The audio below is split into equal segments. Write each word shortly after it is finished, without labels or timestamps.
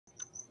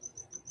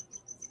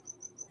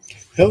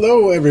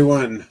Hello,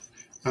 everyone.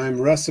 I'm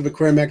Russ of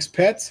Aquarium X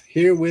Pets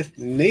here with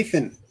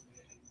Nathan.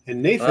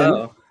 And Nathan,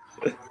 Hello.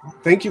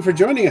 thank you for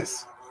joining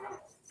us.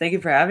 Thank you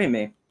for having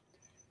me.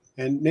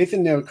 And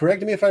Nathan, now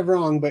correct me if I'm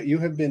wrong, but you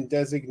have been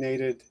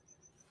designated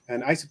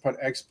an isopod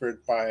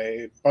expert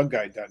by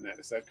bugguide.net.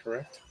 Is that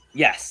correct?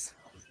 Yes,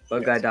 Yes.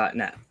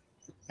 bugguy.net.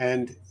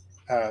 And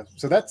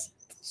so that's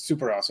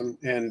super awesome.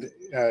 And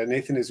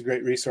Nathan is a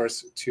great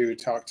resource to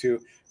talk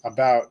to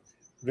about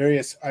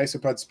various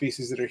isopod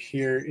species that are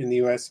here in the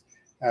U.S.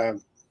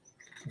 Um,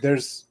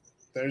 there's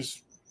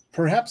there's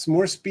perhaps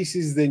more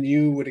species than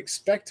you would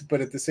expect, but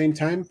at the same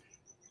time,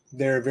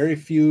 there are very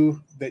few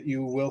that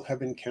you will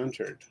have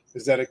encountered.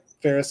 Is that a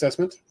fair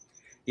assessment?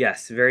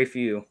 Yes, very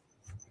few.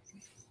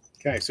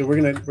 Okay, so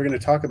we're gonna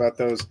talk about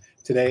those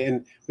today,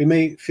 and we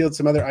may field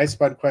some other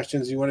isopod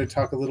questions. You want to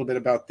talk a little bit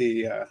about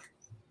the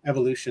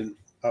evolution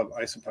of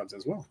isopods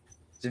as well.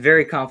 It's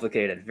very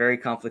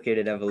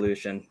complicated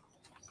evolution.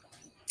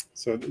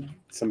 So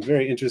some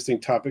very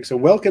interesting topics. So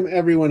welcome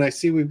everyone. I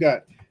see we've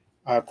got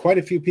quite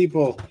a few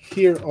people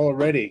here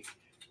already,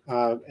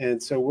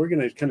 and so we're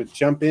going to kind of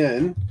jump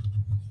in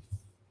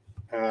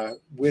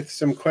with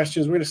some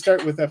questions. We're going to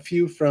start with a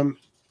few from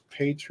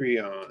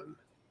Patreon.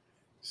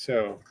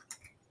 So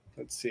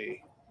let's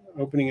see,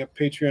 opening up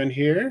Patreon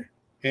here,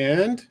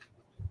 and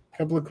a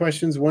couple of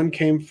questions. One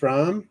came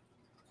from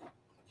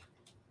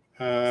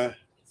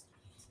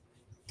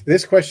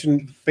this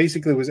question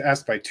basically was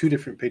asked by two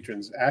different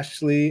patrons,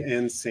 Ashley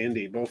and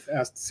Sandy, both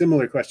asked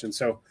similar questions.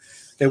 So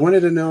they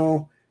wanted to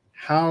know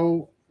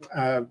how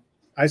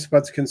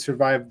isopods can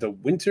survive the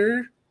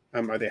winter.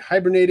 Are they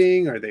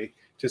hibernating? Are they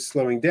just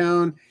slowing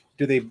down?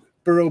 Do they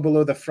burrow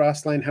below the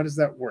frost line? How does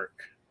that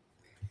work?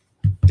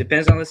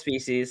 Depends on the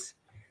species.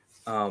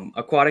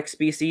 Aquatic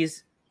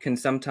species can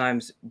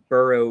sometimes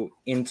burrow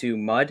into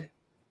mud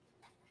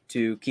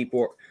to keep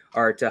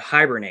or to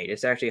hibernate.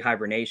 It's actually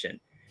hibernation.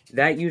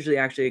 That usually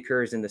actually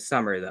occurs in the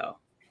summer, though.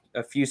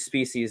 A few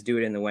species do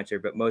it in the winter,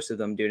 but most of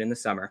them do it in the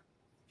summer.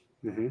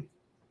 Mm-hmm.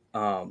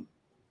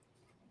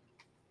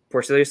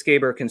 Porcelain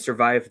scaber can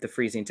survive the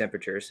freezing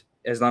temperatures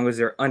as long as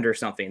they're under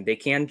something. They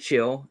can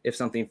chill if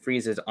something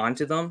freezes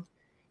onto them,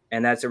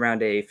 and that's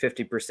around a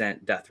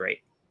 50% death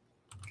rate.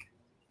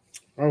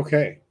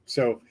 Okay,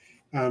 so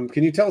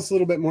can you tell us a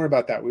little bit more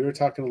about that? We were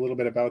talking a little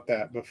bit about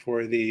that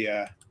before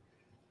the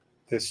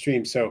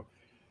stream. So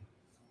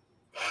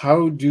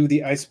how do the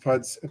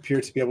isopods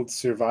appear to be able to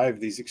survive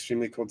these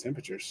extremely cold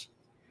temperatures?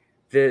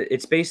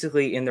 It's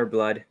basically in their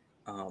blood.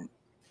 I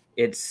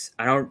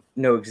don't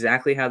know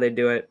exactly how they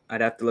do it.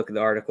 I'd have to look at the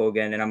article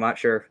again, and I'm not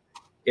sure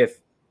if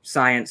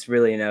science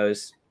really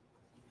knows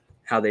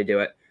how they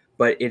do it,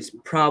 but it's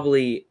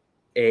probably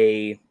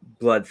a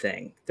blood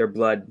thing. Their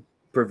blood,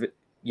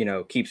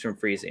 keeps from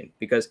freezing,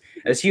 because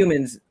as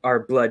humans,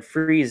 our blood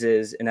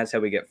freezes, and that's how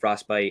we get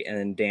frostbite and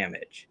then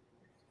damage.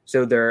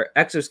 So their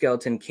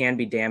exoskeleton can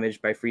be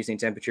damaged by freezing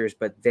temperatures,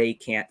 but they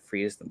can't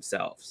freeze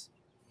themselves.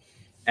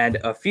 And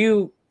a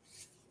few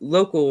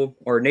local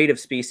or native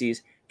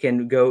species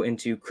can go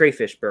into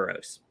crayfish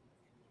burrows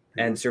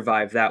and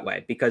survive that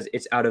way because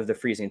it's out of the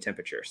freezing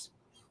temperatures.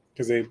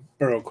 Because they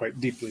burrow quite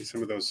deeply,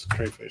 some of those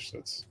crayfish.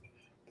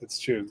 That's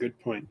true. Good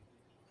point.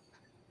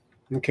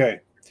 Okay,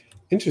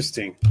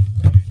 interesting.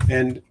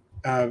 And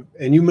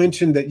you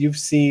mentioned that you've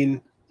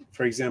seen,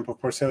 for example,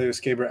 Porcelain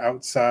scaber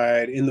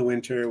outside in the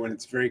winter when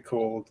it's very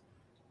cold,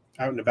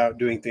 out and about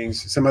doing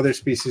things. Some other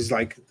species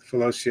like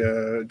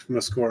Phalosia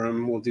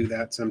muscorum will do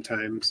that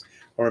sometimes,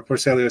 or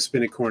Porcelain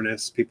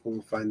spinicornis. People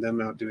will find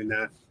them out doing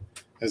that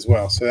as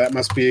well. So that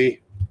must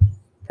be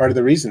part of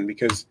the reason,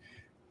 because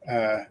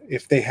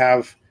if they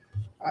have,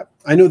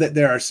 I know that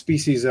there are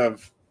species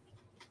of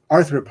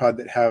arthropod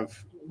that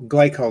have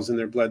glycols in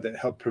their blood that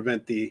help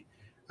prevent the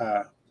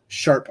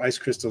sharp ice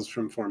crystals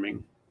from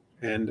forming.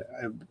 And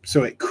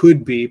so it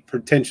could be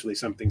potentially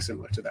something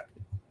similar to that.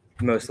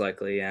 Most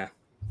likely, yeah.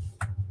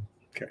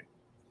 Okay.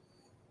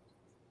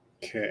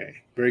 Okay,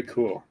 very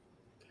cool.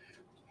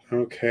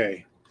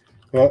 Okay.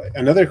 Well,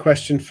 another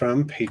question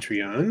from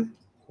Patreon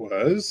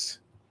was,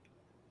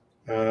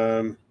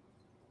 how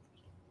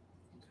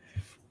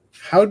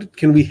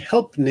can we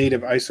help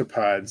native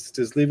isopods?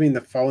 Does leaving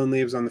the fallen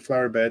leaves on the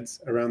flower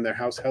beds around their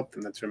house help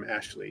them? That's from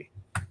Ashley.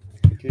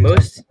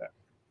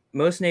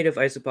 Most native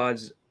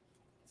isopods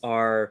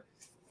are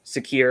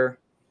secure.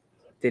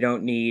 There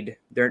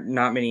are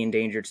not many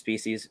endangered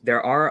species.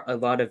 There are a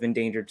lot of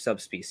endangered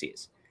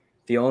subspecies.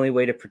 The only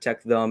way to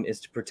protect them is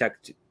to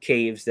protect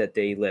caves that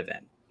they live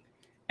in.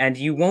 And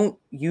you won't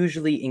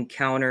usually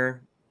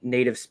encounter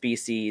native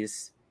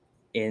species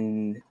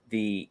in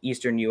the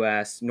eastern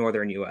US,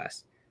 northern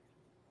US.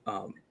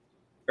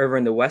 Over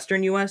in the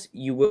western US,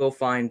 you will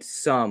find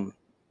some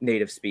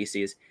native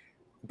species,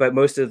 but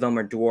most of them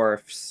are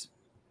dwarfs.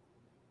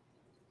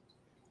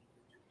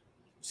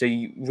 So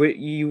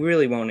you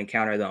really won't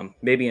encounter them.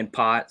 Maybe in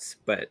pots,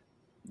 but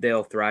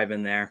they'll thrive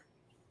in there.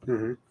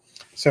 Mm-hmm.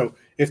 So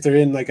if they're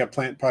in like a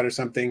plant pot or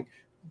something,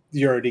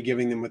 you're already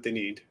giving them what they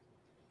need.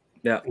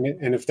 Yeah.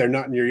 And if they're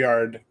not in your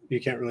yard, you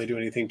can't really do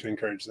anything to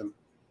encourage them.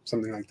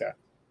 Something like that.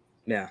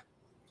 Yeah.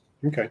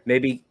 Okay.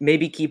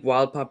 Maybe keep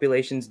wild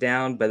populations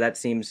down, but that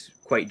seems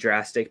quite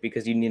drastic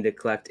because you need to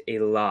collect a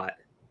lot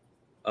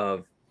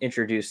of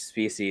introduced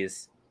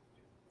species.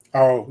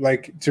 Oh,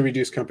 like to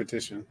reduce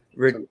competition.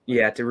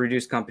 Yeah, to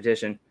reduce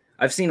competition.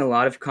 I've seen a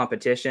lot of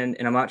competition,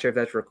 and I'm not sure if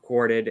that's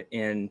recorded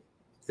in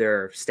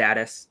their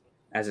status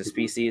as a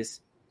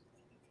species.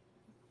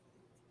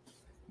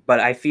 But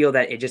I feel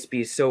that it'd just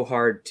be so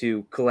hard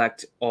to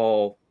collect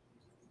all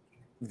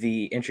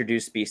the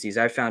introduced species.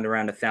 I found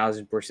around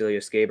 1,000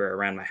 Porcelioscaber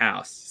around my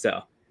house.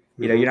 So,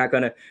 you're not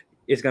going to,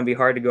 it's going to be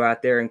hard to go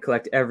out there and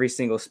collect every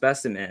single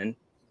specimen,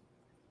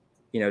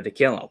 to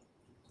kill them.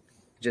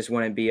 It just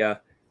wouldn't be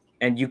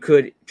and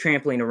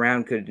trampling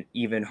around could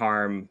even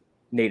harm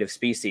native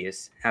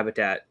species,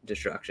 habitat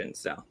destruction.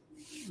 So,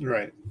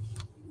 Right.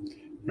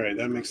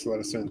 That makes a lot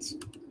of sense.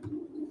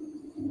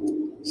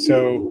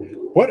 So,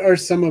 what are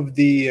some of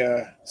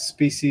the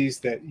species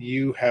that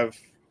you have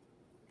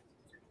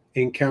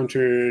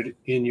encountered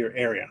in your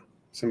area?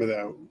 Some of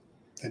the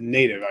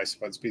native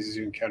isopod species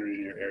you encountered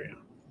in your area?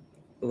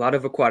 A lot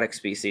of aquatic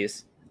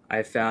species.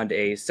 I found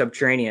a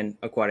subterranean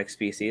aquatic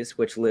species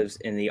which lives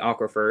in the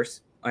aquifers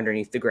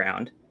underneath the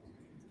ground.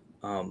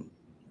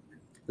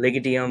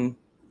 Ligidium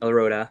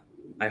elrota.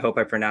 I hope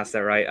I pronounced that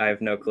right. I have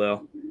no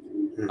clue.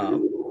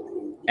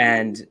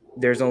 And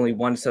there's only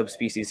one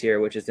subspecies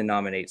here, which is the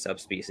nominate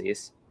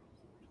subspecies.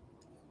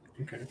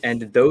 Okay.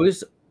 And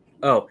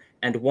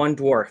and one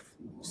dwarf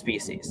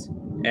species.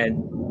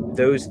 And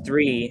those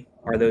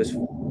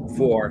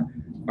four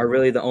are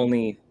really the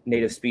only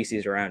native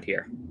species around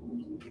here.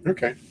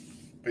 Okay.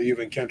 But you've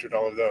encountered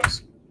all of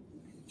those.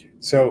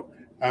 So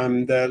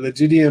the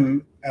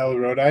Legidium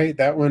elrodi,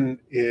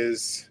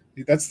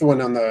 that's the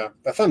one on the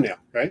thumbnail,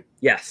 right?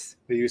 Yes.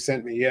 That you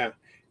sent me, yeah.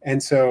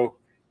 And so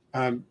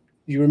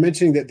you were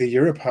mentioning that the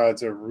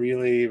Europods are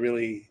really,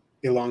 really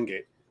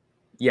elongate.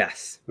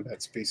 Yes. For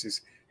that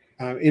species.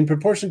 In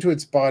proportion to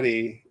its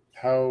body,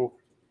 how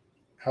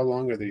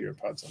long are the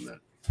Europods on that?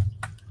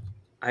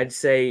 I'd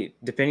say,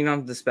 depending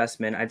on the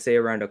specimen, I'd say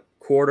around a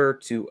quarter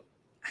to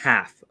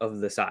half of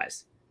the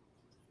size.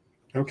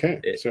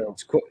 Okay, so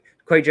it's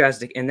quite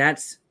drastic, and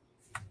that's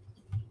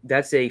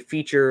a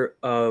feature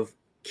of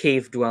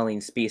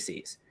cave-dwelling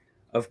species.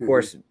 Of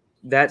course,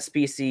 that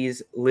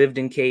species lived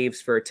in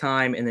caves for a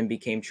time and then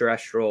became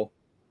terrestrial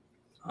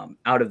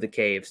out of the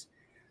caves,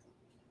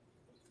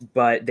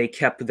 but they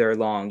kept their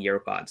long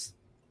Europods.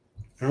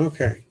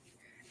 Okay.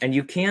 And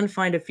you can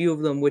find a few of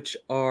them which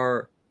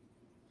are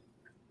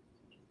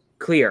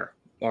clear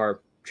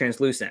or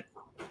translucent,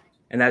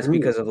 and that's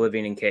because of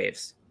living in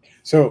caves.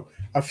 So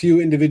a few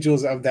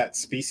individuals of that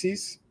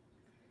species?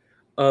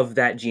 Of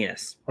that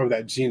genus. Of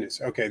that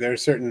genus. Okay, there are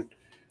certain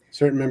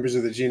members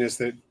of the genus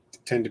that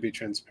tend to be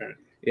transparent.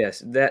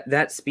 Yes,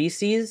 that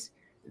species,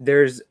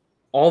 there's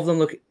all of them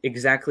look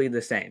exactly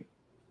the same.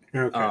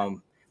 Okay.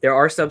 There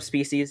are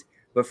subspecies,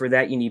 but for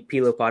that you need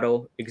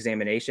pelopodal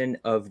examination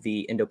of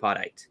the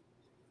endopodite,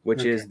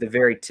 which is the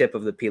very tip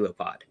of the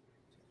pelopod,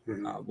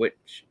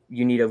 which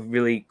you need a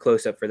really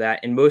close up for that.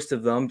 And most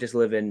of them just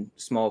live in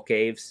small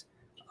caves,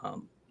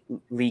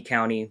 Lee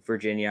County,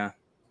 Virginia.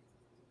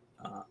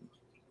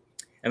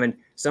 I mean,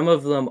 some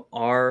of them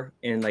are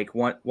in like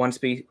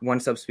one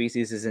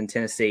subspecies is in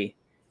Tennessee,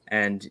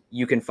 and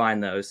you can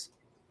find those.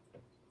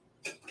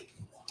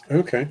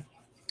 Okay.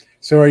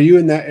 So are you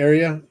in that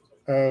area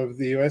of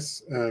the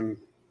U.S.?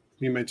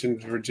 You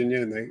mentioned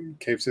Virginia and the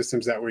cave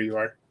systems. Is that where you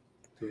are?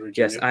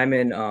 Yes, I'm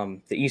in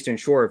the eastern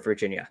shore of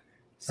Virginia.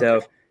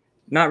 So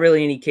not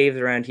really any caves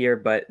around here,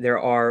 but there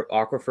are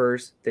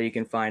aquifers that you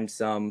can find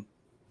some,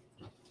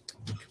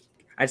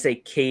 I'd say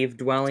cave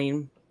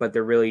dwelling, but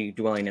they're really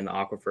dwelling in the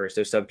aquifers.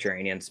 They're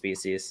subterranean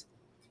species,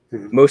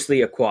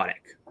 mostly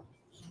aquatic.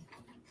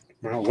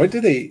 Wow. What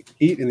do they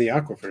eat in the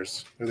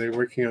aquifers? Are they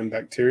working on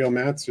bacterial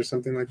mats or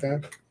something like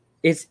that?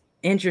 It's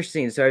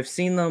interesting. So I've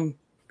seen them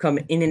come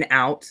in and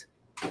out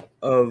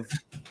of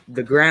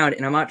the ground,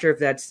 and I'm not sure if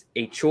that's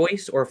a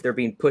choice or if they're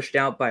being pushed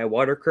out by a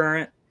water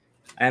current.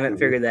 I haven't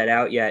figured that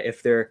out yet.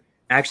 If they're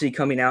actually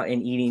coming out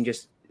and eating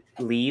just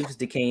leaves,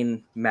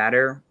 decaying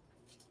matter,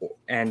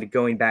 and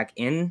going back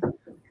in.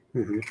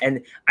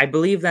 And I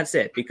believe that's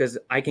it, because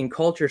I can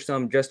culture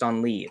some just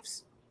on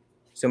leaves.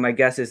 So my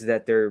guess is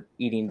that they're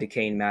eating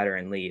decaying matter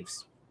and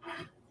leaves.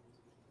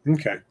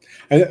 Okay.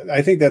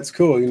 I think that's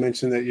cool. You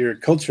mentioned that you're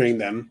culturing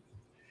them.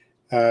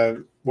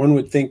 One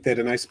would think that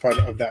an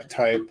isopod of that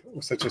type,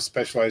 with such a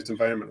specialized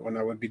environment, one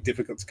that would be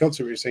difficult to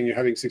culture, but you're saying you're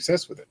having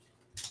success with it.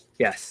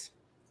 Yes.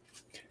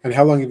 And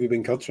how long have you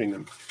been culturing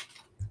them?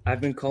 I've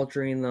been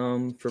culturing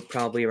them for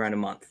probably around a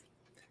month.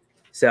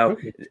 So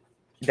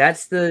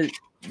that's the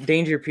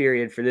danger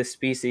period for this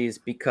species,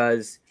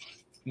 because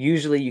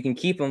usually you can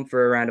keep them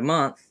for around a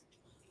month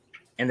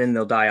and then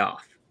they'll die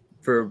off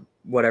for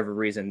whatever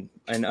reason,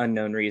 an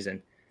unknown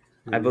reason.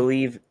 I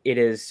believe it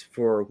is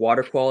for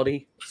water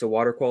quality. It's a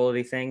water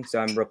quality thing.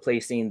 So I'm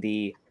replacing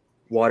the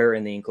water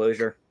in the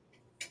enclosure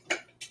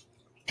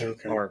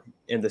or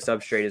in the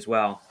substrate as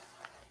well.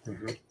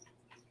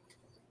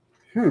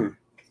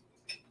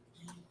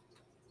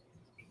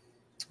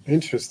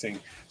 Interesting.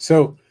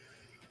 So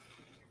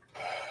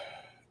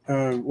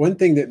One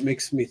thing that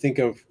makes me think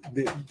of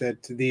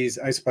that these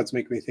isopods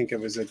make me think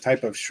of is a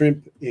type of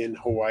shrimp in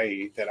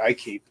Hawaii that I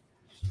keep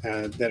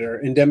that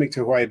are endemic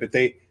to Hawaii, but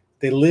they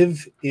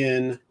live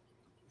in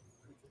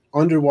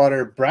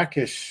underwater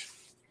brackish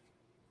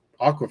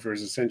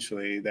aquifers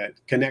essentially that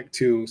connect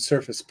to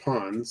surface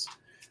ponds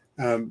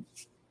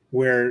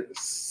where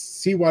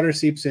seawater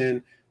seeps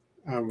in,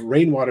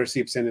 rainwater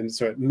seeps in, and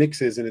so it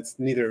mixes, and it's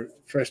neither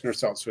fresh nor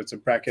salt. So it's a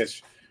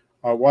brackish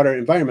water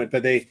environment,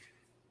 but they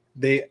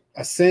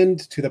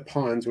ascend to the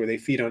ponds where they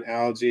feed on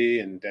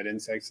algae and dead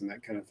insects and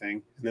that kind of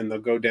thing. And then they'll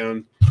go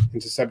down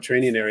into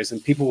subterranean areas,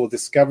 and people will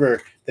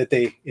discover that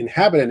they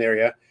inhabit an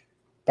area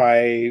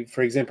by,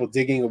 for example,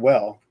 digging a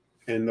well,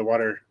 and the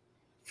water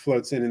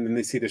floats in, and then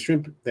they see the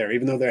shrimp there,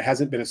 even though there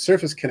hasn't been a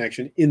surface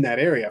connection in that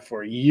area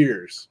for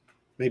years,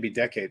 maybe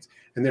decades,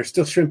 and there's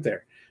still shrimp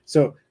there.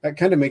 So that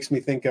kind of makes me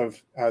think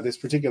of this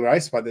particular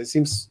isopod. That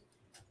seems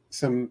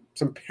some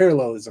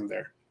parallelism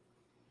there.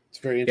 It's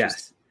very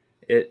interesting.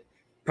 Yes, it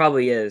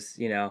probably is,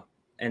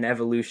 an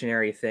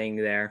evolutionary thing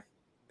there.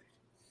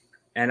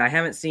 And I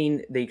haven't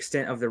seen the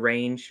extent of the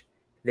range.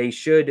 They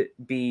should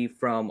be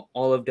from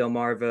all of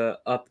Delmarva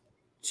up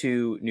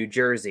to New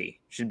Jersey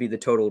should be the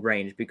total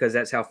range, because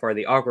that's how far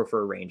the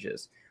aquifer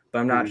ranges. But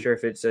I'm not sure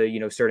if it's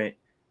a certain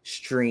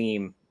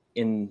stream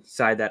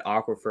inside that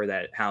aquifer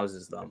that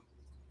houses them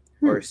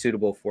or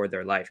suitable for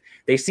their life.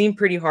 They seem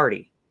pretty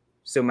hardy,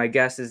 so my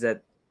guess is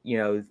that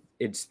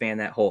it'd span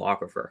that whole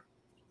aquifer.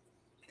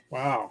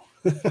 Wow.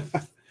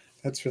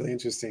 That's really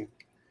interesting.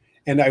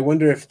 And I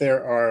wonder if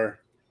there are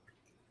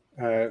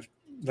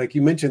like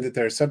you mentioned that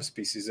there are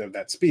subspecies of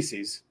that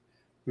species.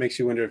 Makes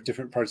you wonder if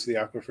different parts of the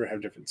aquifer have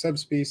different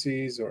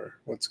subspecies or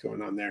what's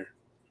going on there.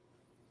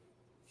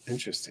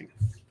 Interesting.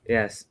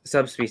 Yes,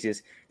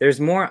 subspecies. There's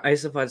more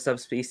isopod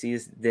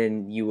subspecies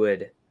than you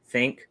would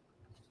think.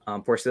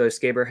 Porcellus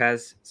scaber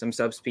has some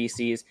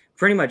subspecies.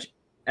 Pretty much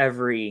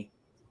every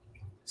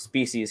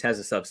species has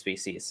a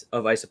subspecies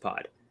of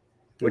isopod,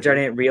 which I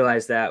didn't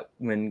realize that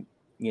when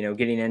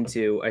getting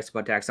into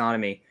isopod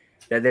taxonomy,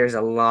 that there's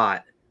a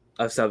lot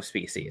of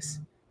subspecies.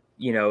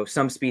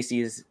 Some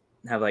species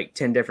have like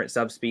 10 different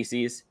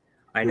subspecies.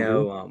 I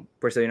know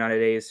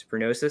Porcellonidae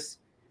prunosus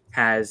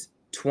has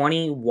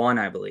 21,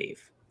 I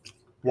believe.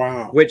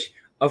 Wow. Which,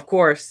 of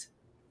course,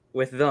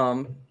 with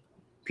them,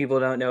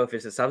 people don't know if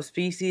it's a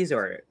subspecies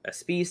or a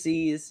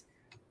species.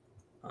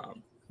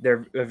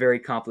 They're a very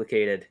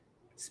complicated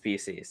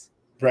species.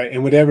 Right.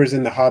 And whatever's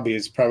in the hobby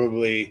is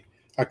probably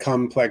a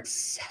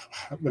complex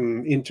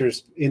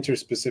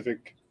interspecific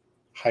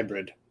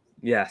hybrid.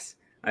 Yes.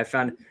 I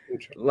found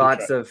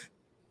lots of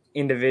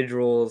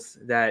individuals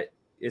that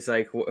it's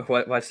like,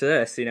 what's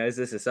this? Is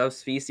this a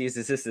subspecies?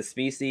 Is this a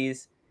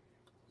species?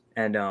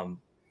 And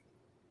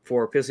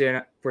for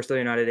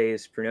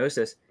Porcellonidae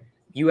prunosus,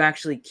 you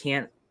actually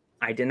can't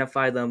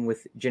identify them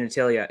with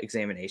genitalia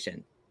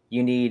examination.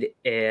 You need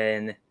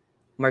an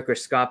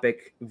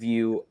microscopic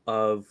view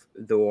of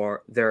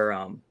their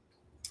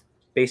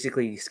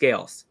basically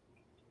scales.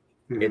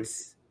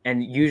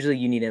 And usually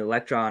you need an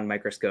electron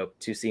microscope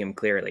to see them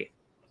clearly.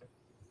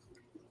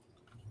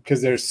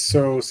 Because they're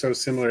so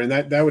similar, and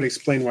that would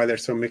explain why they're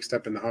so mixed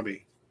up in the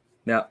hobby.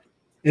 Yeah.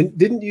 And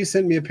didn't you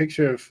send me a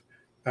picture of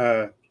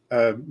a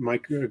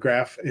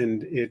micrograph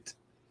and it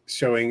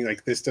showing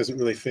like this doesn't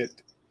really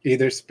fit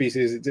either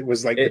species? It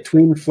was like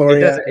between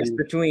Floria. It's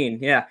between,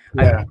 yeah.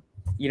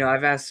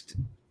 I've asked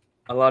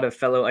a lot of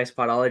fellow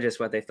isopodologists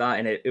what they thought,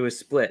 and it was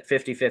split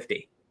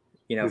 50-50.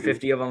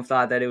 50 of them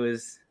thought that it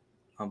was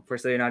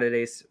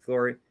Porcellonidae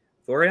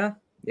Floria.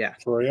 Yeah.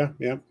 Floria,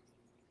 yeah.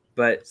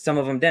 But some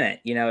of them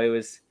didn't. It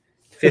was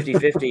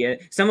 50-50.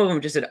 And some of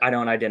them just said, I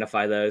don't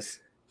identify those.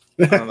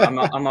 I'm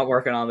not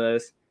working on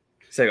those.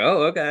 It's like,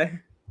 oh, okay.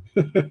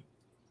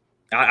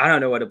 I don't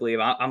know what to believe.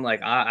 I'm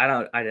like, I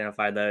don't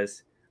identify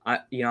those.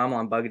 I'm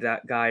on Bug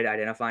Guide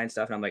identifying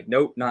stuff, and I'm like,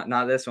 nope,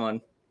 not this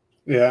one.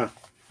 Yeah.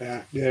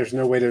 There's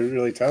no way to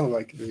really tell,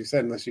 like as you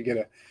said, unless you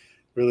get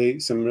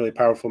some really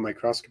powerful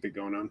microscopy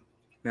going on.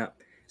 Yeah.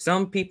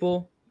 Some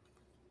people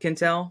can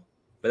tell,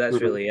 but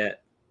that's really it.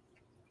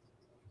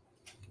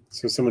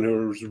 So someone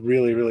who is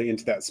really, really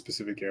into that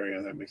specific area,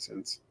 that makes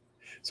sense.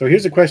 So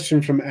here's a question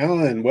from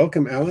Alan.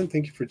 Welcome, Alan.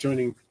 Thank you for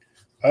joining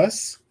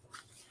us.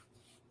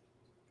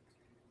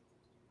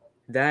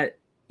 That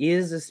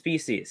is a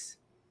species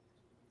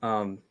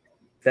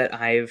that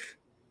I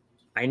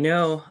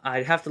know.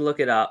 I'd have to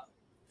look it up.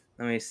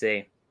 Let me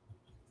see.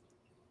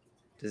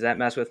 Does that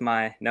mess with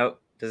my...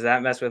 Nope. Does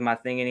that mess with my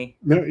thingity?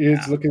 No,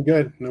 it's looking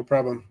good. No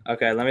problem.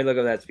 Okay, let me look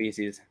up that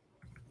species.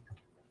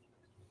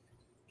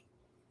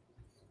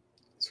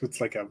 So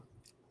it's like a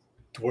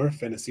dwarf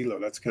Venezuela.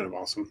 That's kind of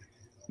awesome.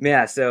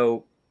 Yeah,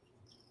 so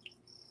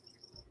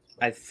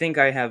I think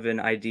I have an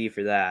ID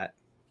for that.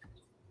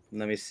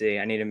 Let me see.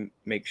 I need to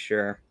make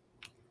sure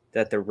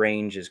that the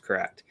range is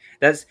correct.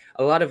 That's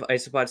a lot of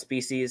isopod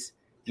species.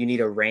 You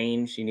need a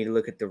range. You need to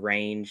look at the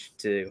range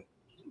to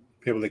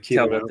be able to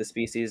tell what the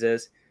species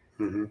is.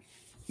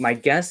 My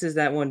guess is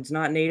that one's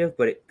not native,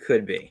 but it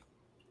could be.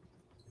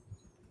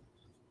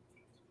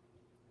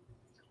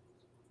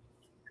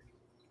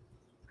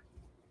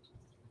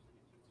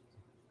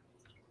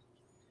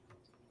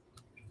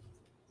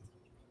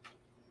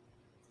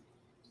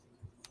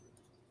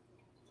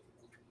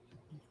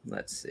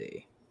 let's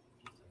see.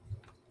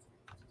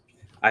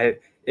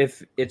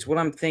 If it's what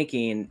I'm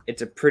thinking,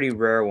 it's a pretty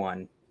rare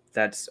one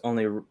that's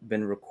only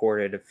been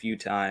recorded a few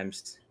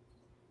times.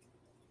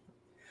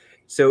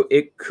 So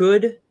it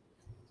could,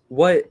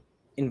 what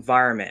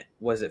environment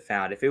was it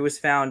found? If it was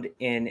found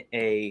in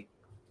a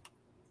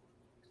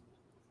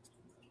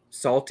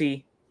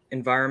salty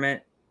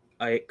environment,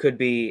 it could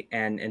be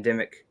an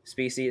endemic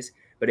species.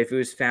 But if it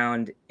was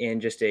found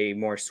in just a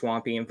more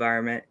swampy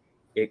environment,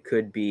 it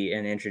could be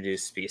an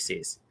introduced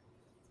species.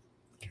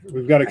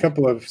 We've got a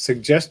couple of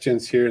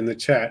suggestions here in the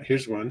chat.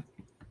 Here's one.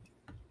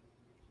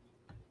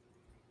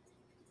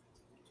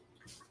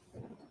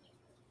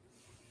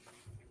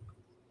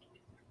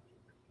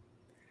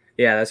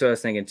 Yeah, that's what I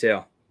was thinking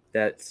too.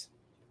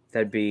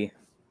 That'd be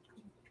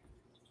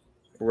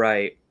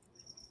right.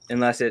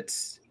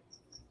 Unless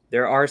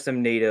there are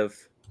some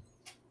native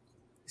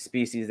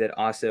species that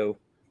also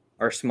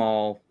are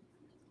small,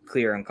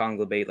 clear, and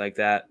conglobate like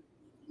that.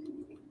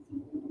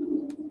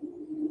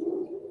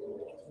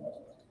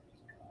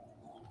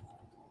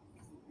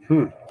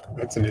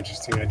 That's an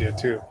interesting idea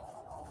too.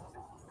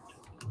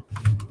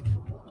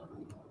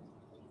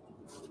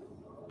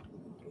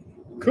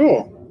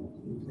 Cool.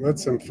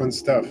 That's some fun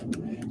stuff.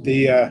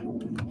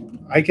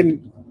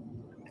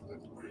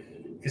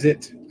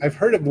 I've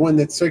heard of one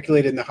that's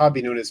circulated in the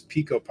hobby known as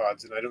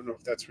Picopods, and I don't know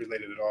if that's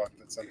related at all. If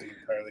that's something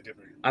entirely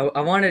different.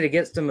 I wanted to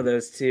get some of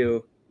those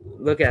to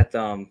look at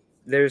them.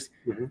 There's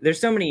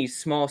so many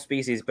small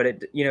species, but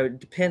it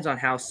depends on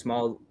how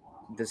small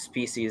the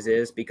species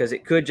is, because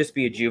it could just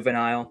be a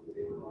juvenile.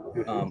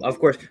 Of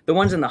course, the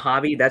ones in the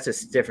hobby, that's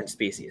a different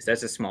species.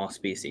 That's a small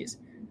species.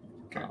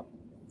 Okay.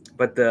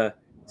 But the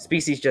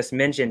species just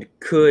mentioned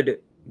could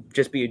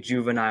just be a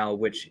juvenile,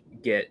 which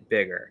get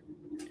bigger,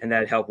 and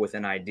that help with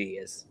an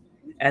ID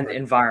and the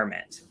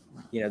environment.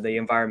 The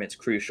environment's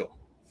crucial.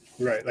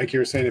 Right, like you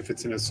were saying, if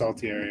it's in a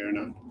salty area or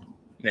not.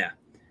 Yeah.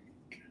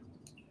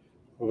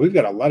 Well, we've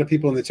got a lot of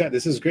people in the chat.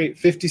 This is great.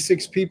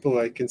 56 people.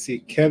 I can see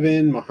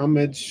Kevin,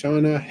 Mohammed,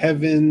 Shauna,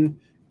 Heaven,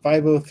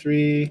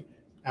 503,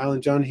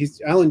 Alan John.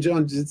 Alan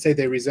John did say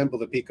they resemble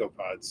the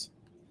Picopods,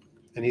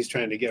 and he's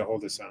trying to get a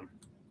hold of some.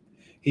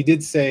 He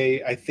did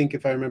say, I think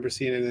if I remember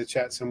seeing it in the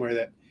chat somewhere,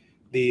 that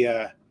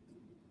the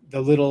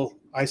little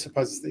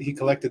isopods that he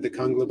collected, the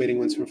conglobating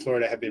ones from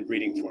Florida, have been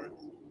breeding for him.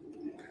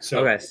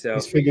 So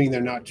he's figuring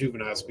they're not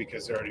juveniles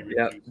because they're already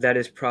reproduced. Yeah, that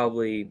is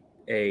probably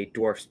a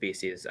dwarf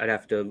species. I'd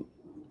have to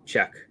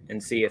check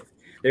and see if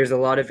there's a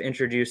lot of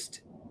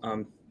introduced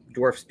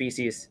dwarf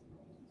species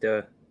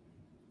to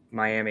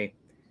Miami,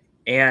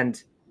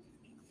 and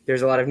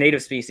there's a lot of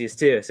native species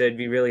too. So it'd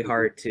be really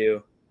hard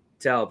to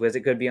tell, because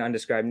it could be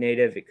undescribed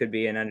native, it could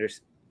be an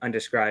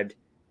undescribed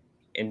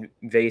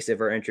invasive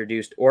or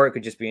introduced, or it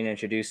could just be an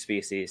introduced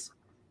species.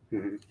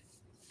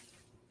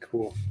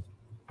 Cool.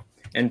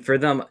 And for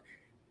them,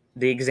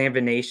 the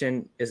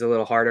examination is a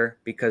little harder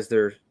because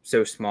they're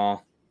so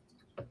small,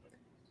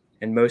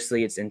 and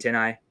mostly it's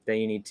antennae that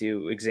you need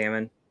to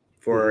examine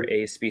for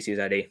a species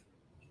ID.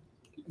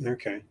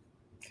 Okay.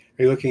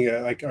 Are you looking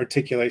at like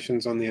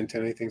articulations on the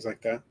antennae, things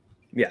like that?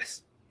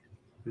 Yes.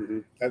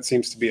 That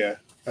seems to be a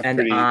and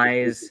pretty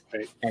eyes,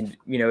 and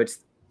it's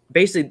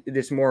basically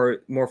this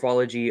more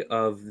morphology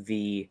of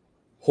the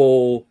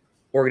whole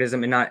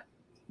organism and not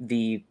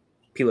the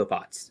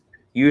pelopods.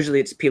 Usually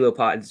it's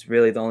pelopods.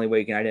 Really, the only way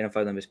you can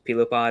identify them is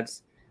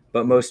pelopods.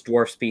 But most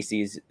dwarf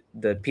species,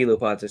 the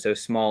pelopods are so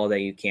small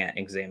that you can't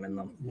examine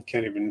them. You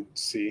can't even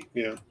see.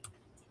 Yeah,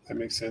 that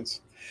makes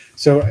sense.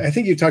 So I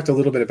think you talked a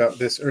little bit about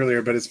this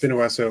earlier, but it's been a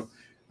while. So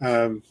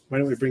why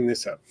don't we bring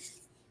this up?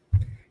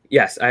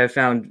 Yes, I have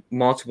found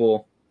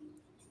multiple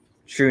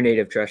true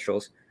native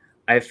terrestrials.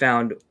 I have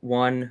found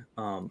one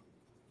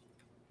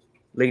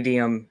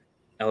Ligdium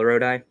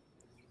elrodi,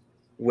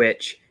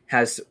 which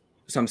has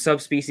some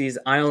subspecies.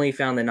 I only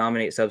found the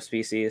nominate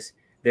subspecies.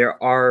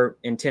 There are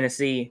in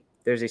Tennessee,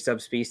 there's a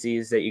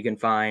subspecies that you can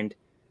find,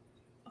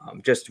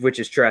 which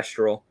is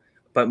terrestrial.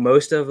 But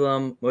most of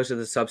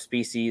the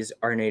subspecies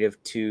are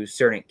native to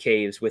certain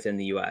caves within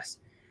the U.S.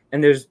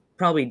 And there's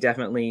probably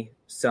definitely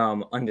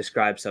some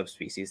undescribed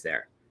subspecies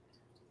there.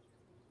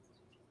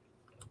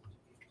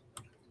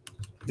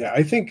 Yeah,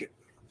 I think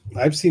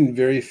I've seen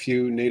very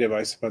few native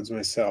isopods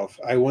myself.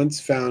 I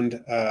once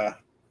found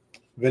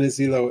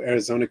Venizilo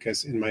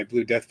arizonicus in my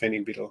blue death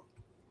fainting beetle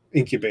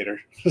incubator.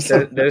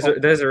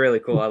 Those are really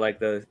cool. I like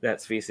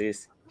that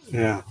species.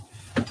 Yeah.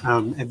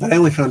 But I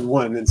only found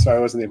one, and so I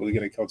wasn't able to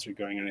get a culture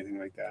going or anything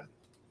like that.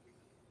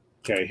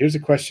 Okay, here's a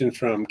question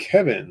from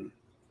Kevin.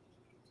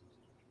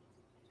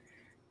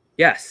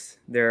 Yes,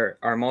 there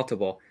are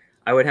multiple.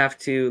 I would have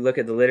to look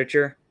at the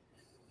literature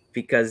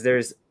because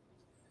there's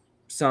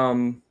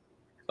some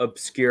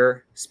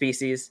obscure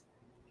species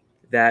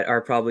that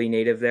are probably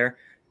native there.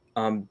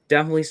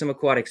 Definitely some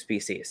aquatic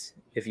species.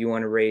 If you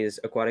want to raise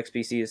aquatic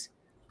species,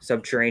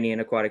 subterranean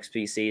aquatic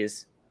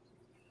species.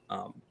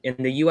 In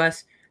the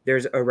U.S.,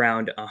 there's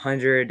around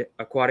 100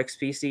 aquatic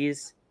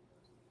species,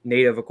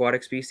 native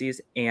aquatic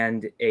species,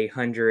 and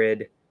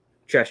 100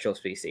 terrestrial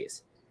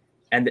species.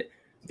 And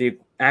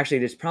actually,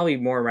 there's probably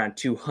more around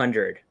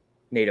 200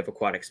 native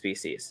aquatic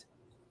species.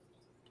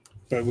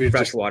 But we've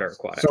Freshwater just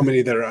aquatic. so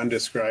many that are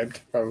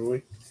undescribed,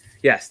 probably.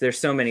 Yes, there's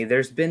so many.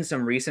 There's been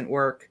some recent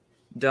work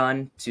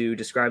done to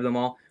describe them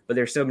all, but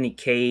there's so many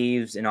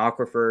caves and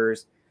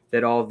aquifers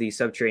that all of these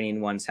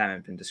subterranean ones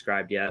haven't been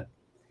described yet.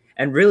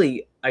 And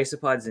really,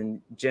 isopods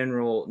in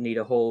general need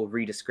a whole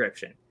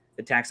redescription.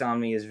 The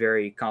taxonomy is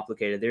very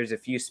complicated. There's a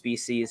few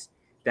species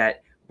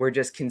that were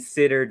just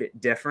considered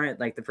different.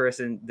 Like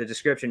the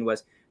description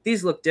was,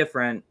 these look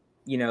different,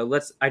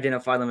 let's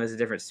identify them as a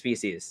different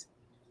species.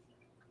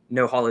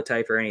 No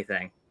holotype or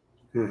anything.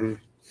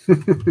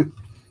 Mm-hmm.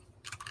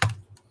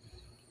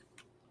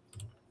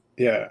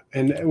 Yeah,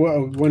 and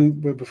well,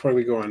 before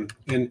we go on,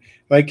 and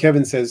like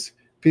Kevin says,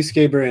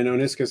 Peacecaber and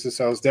Oniscus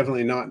cells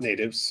definitely not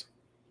natives,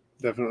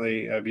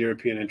 definitely of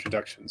European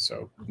introduction.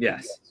 So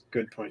yes,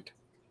 good point.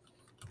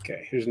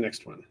 Okay, here's the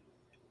next one.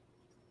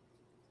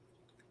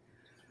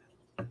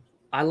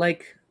 I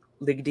like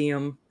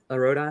Ligdium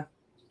arota.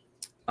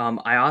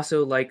 I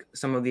also like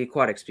some of the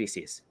aquatic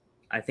species.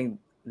 I think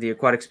the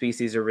aquatic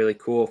species are really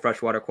cool.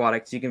 Freshwater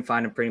aquatics, you can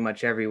find them pretty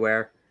much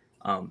everywhere.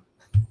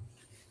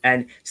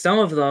 And some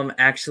of them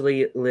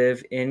actually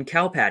live in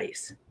cow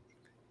patties.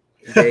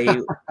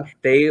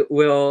 They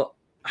will.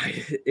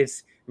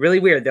 It's really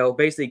weird. They'll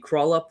basically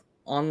crawl up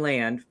on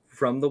land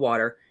from the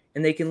water,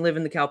 and they can live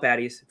in the cow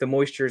patties. The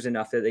moisture is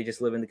enough that they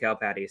just live in the cow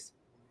patties.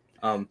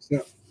 So,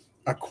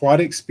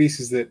 aquatic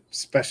species that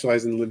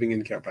specialize in living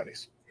in cow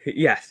patties.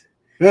 Yes,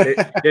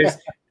 there's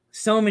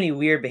so many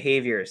weird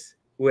behaviors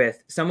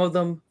with some of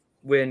them.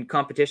 When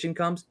competition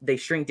comes, they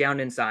shrink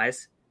down in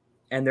size,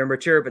 and they're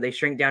mature, but they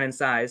shrink down in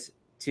size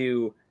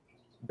to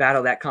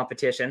battle that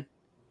competition.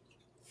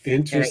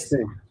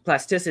 Interesting.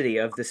 Plasticity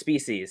of the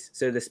species.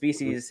 So the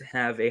species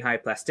have a high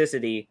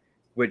plasticity,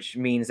 which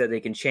means that they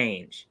can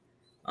change.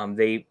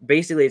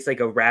 It's like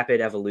a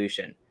rapid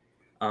evolution.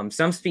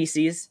 Some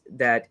species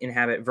that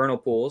inhabit vernal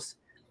pools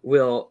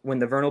will, when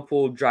the vernal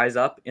pool dries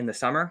up in the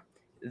summer,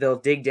 they'll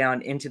dig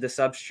down into the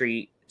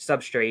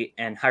substrate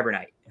and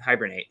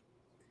hibernate.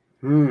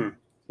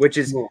 Which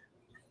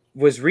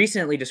was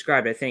recently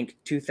described. I think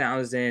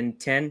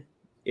 2010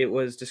 it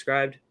was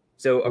described.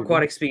 So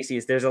aquatic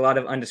species, there's a lot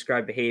of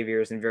undescribed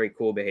behaviors and very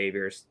cool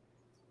behaviors.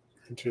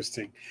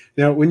 Interesting.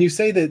 Now, when you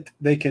say that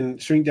they can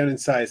shrink down in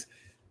size,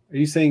 are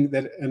you saying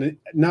that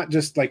not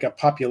just like a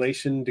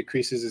population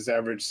decreases its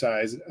average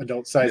size,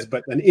 adult size,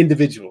 but an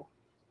individual?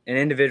 An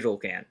individual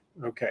can.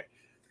 Okay.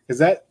 Because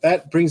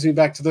that brings me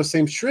back to those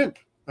same shrimp,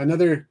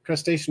 another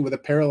crustacean with a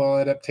parallel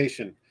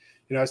adaptation.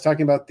 I was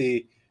talking about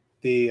the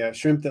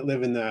shrimp that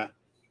live in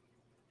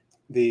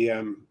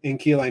the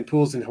ankyline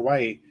pools in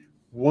Hawaii.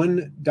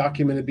 One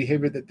documented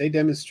behavior that they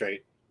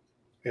demonstrate,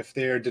 if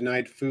they are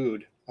denied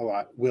food a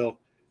lot, will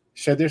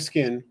shed their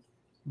skin,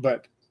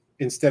 but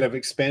instead of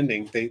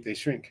expanding, they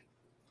shrink.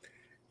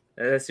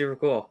 That's super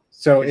cool.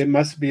 So it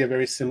must be a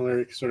very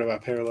similar sort of a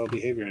parallel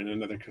behavior in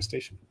another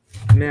crustacean.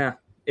 Yeah,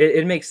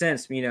 it makes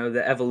sense.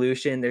 The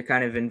evolution, they're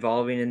kind of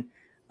involving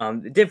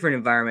in different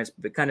environments,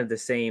 but kind of the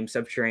same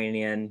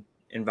subterranean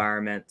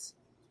environments.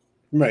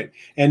 Right.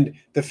 And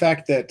the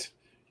fact that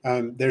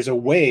there's a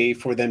way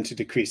for them to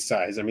decrease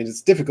size. I mean,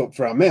 it's difficult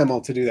for a mammal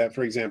to do that,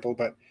 for example,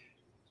 but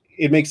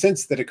it makes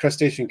sense that a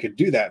crustacean could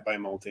do that by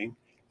molting,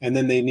 and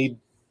then they need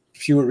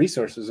fewer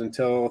resources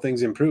until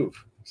things improve.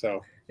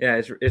 So yeah,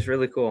 it's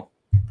really cool.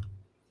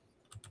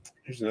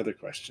 Here's another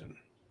question.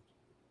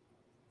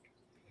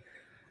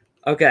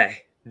 Okay,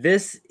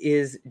 this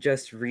is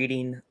just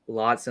reading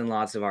lots and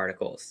lots of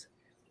articles.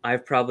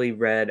 I've probably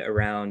read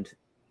around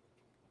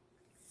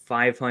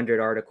 500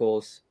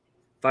 articles,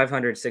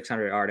 500,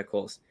 600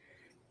 articles.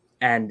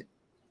 And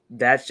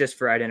that's just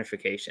for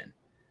identification.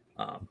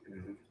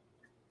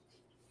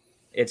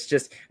 It's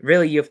just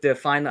really, you have to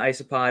find the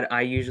isopod.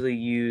 I usually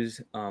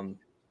use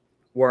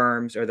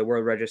worms or the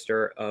World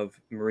Register of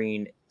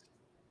Marine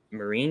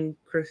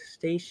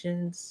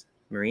crustaceans.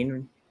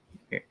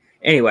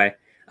 Anyway,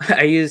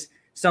 I use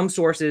some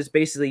sources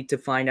basically to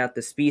find out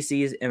the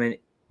species. I mean,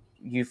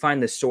 you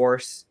find the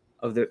source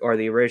of the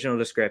original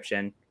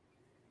description.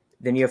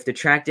 Then you have to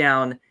track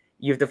down.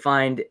 You have to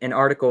find an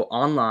article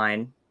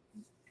online,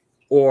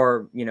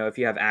 or if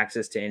you have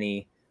access to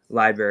any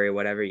library or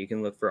whatever, you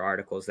can look for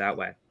articles that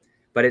way.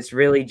 But it's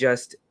really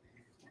just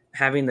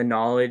having the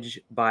knowledge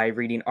by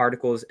reading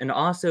articles, and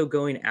also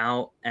going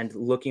out and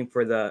looking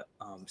for the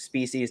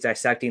species,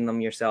 dissecting them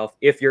yourself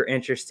if you're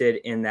interested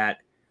in that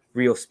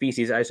real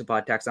species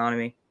isopod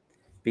taxonomy.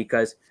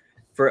 Because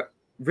for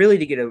really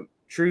to get a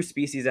true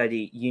species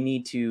ID, you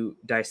need to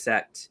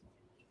dissect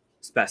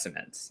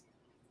specimens.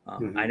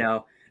 I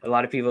know a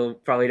lot of people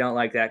probably don't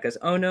like that because,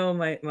 oh no,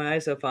 my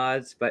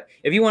isopods. But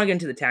if you want to get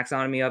into the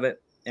taxonomy of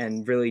it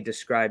and really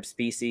describe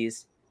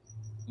species,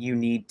 you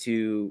need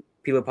to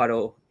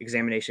pelopodal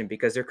examination,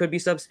 because there could be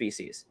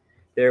subspecies.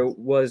 There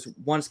was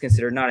once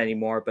considered, not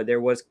anymore, but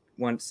there was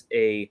once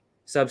a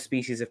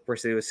subspecies of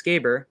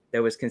Perseuscaber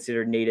that was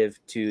considered native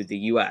to the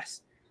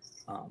U.S.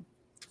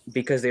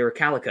 Because they were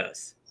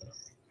calicos.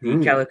 The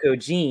calico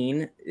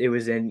gene, it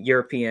was an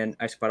European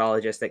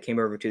isopodologist that came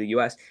over to the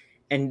U.S.,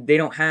 and they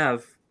don't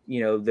have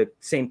the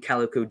same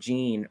calico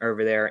gene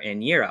over there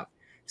in Europe.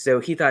 So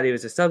he thought it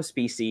was a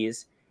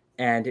subspecies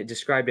and it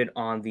described it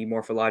on the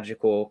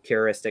morphological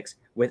characteristics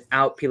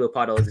without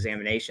pelopodal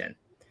examination.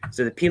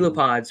 So the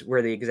pelopods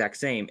were the exact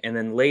same. And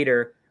then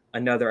later,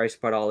 another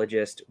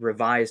isopodologist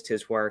revised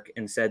his work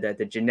and said that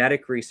the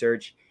genetic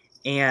research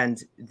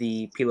and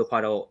the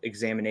pelopodal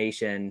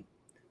examination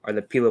or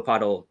the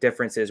pelopodal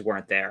differences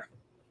weren't there.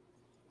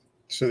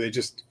 So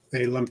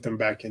they lumped them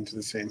back into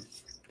the same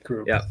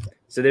group. Yeah.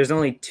 So there's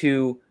only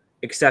 2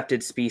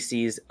 accepted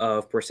species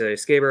of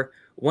Porcellus scaber.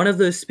 One of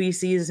those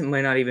species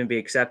might not even be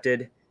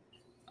accepted.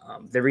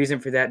 The reason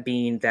for that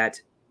being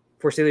that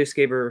Porcellus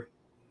scaber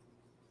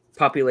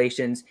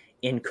populations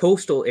in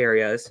coastal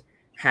areas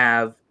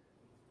have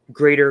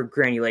greater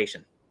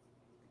granulation.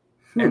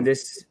 And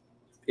this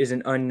is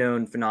an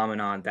unknown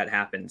phenomenon that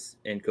happens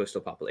in coastal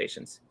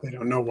populations. They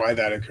don't know why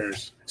that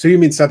occurs. So you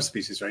mean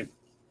subspecies, right?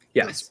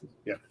 Yes.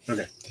 Yeah.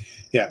 Okay.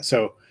 Yeah.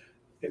 So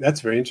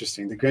that's very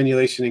interesting. The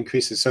granulation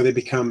increases, so the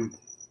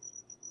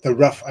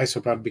rough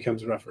isopod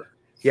becomes rougher.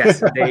 Yes,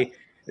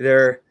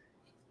 the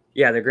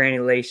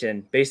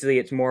granulation. Basically,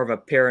 it's more of a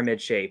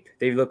pyramid shape.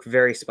 They look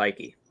very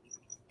spiky.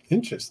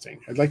 Interesting.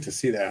 I'd like to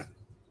see that.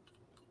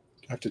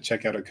 I have to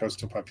check out a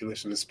coastal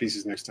population of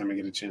species next time I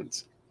get a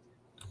chance.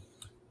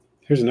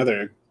 Here's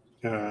another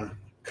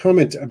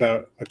comment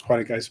about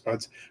aquatic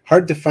isopods.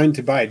 Hard to find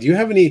to buy. Do you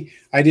have any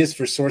ideas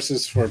for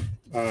sources for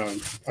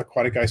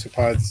aquatic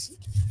isopods?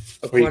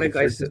 Aquatic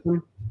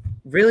isopods.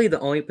 Really, the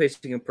only place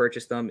you can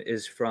purchase them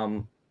is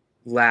from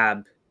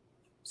lab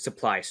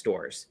supply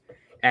stores,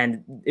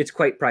 and it's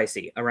quite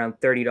pricey, around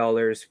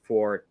 $30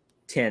 for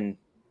 10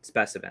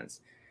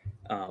 specimens.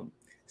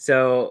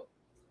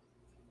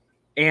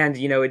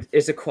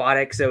 It's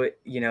aquatic, so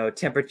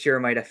temperature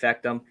might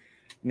affect them.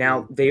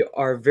 Now they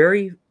are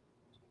very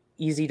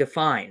easy to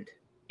find.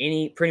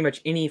 Pretty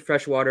much any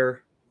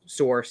freshwater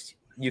source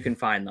you can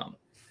find them.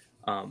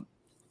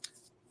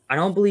 I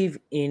don't believe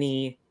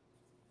any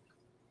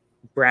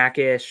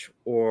brackish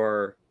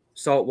or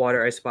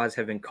saltwater isopods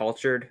have been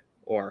cultured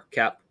or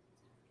kept.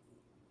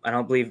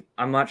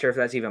 I'm not sure if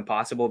that's even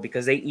possible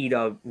because they eat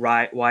a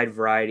wide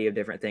variety of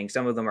different things.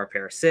 Some of them are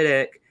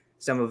parasitic,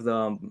 some of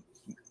them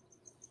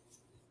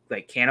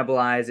like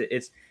cannibalize.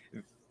 It's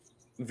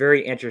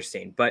very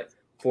interesting. But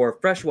for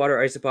freshwater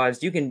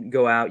isopods, you can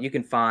go out, you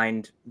can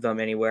find them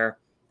anywhere,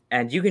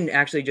 and you can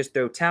actually just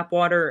throw tap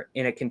water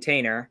in a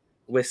container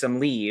with some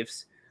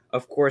leaves.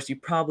 Of course, you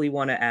probably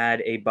want to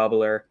add a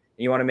bubbler.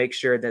 You want to make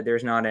sure that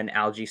there's not an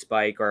algae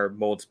spike or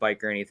mold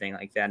spike or anything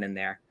like that in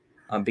there,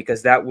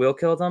 because that will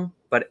kill them.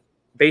 But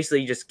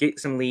basically, you just get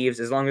some leaves.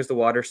 As long as the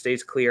water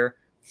stays clear,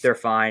 they're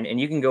fine. And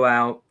you can go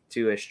out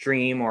to a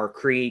stream or a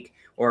creek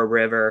or a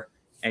river,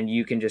 and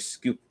you can just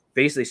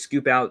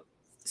scoop out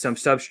some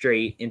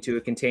substrate into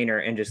a container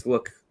and just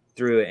look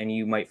through it, and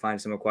you might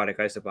find some aquatic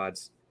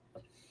isopods.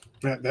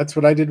 That's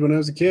what I did when I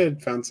was a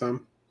kid. Found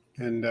some,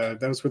 and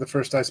those were the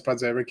first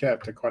isopods I ever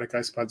kept. Aquatic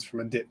isopods from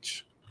a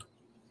ditch.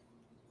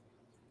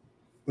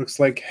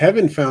 Looks like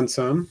Heaven found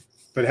some,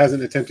 but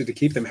hasn't attempted to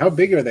keep them. How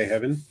big are they,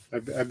 Heaven?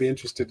 I'd be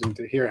interested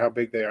to hear how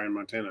big they are in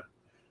Montana.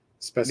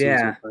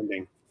 Specimens you're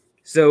finding.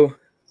 So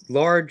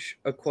large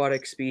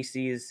aquatic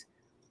species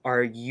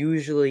are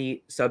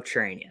usually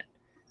subterranean.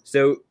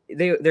 So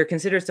they're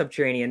considered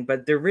subterranean,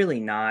 but they're really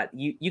not.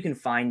 You can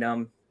find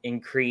them in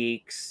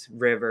creeks,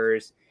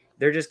 rivers.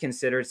 They're just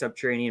considered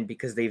subterranean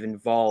because they've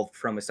evolved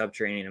from a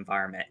subterranean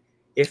environment.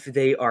 If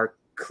they are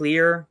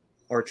clear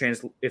or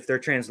if they're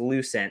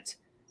translucent,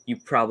 you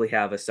probably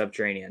have a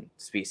subterranean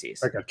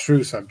species. Like a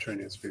true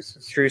subterranean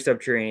species. True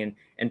subterranean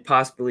and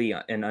possibly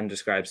an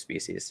undescribed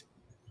species.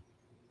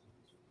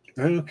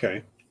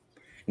 Okay.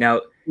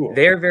 Now,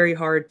 they're very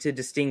hard to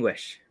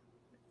distinguish.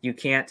 You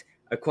can't,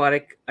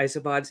 aquatic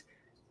isopods,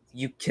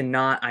 you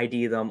cannot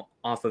ID them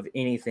off of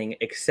anything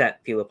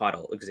except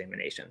pelopodal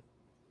examination.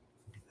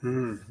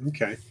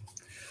 Okay.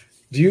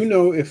 Do you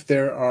know if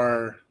there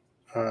are,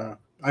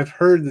 I've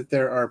heard that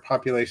there are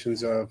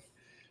populations of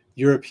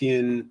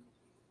European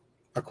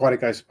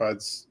aquatic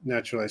isopods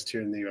naturalized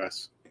here in the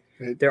U.S.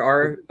 There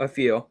are a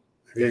few. Have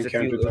you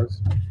encountered those?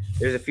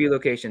 There's a few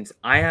locations.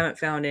 I haven't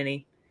found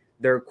any.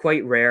 They're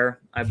quite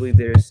rare. I believe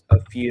there's a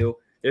few.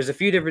 There's a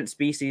few different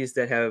species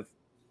that have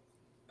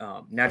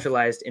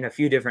naturalized in a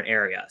few different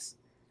areas.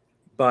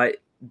 But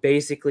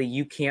basically,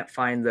 you can't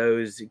find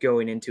those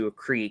going into a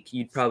creek.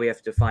 You'd probably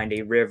have to find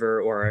a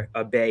river or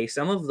a bay.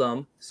 Some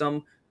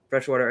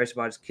freshwater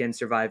isopods can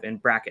survive in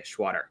brackish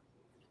water.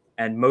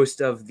 And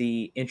most of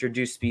the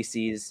introduced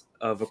species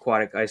of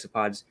aquatic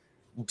isopods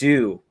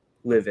do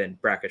live in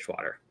brackish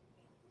water.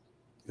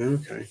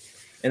 Okay.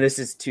 And this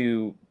is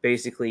to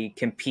basically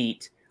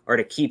compete or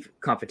to keep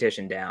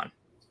competition down.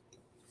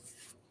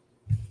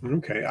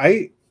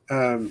 Okay.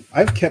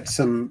 I've kept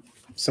some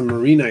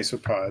marine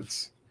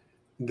isopods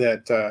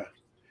that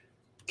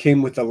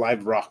came with a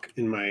live rock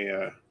in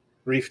my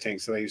reef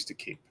tanks that I used to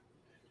keep.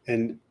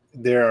 And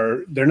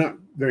they're not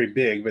very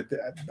big, but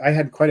I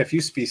had quite a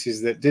few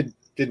species that did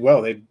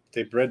well.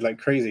 They bred like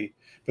crazy,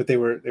 but they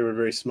were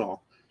very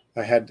small.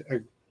 I had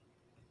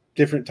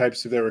different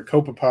types of, there were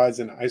copepods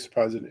and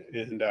isopods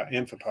and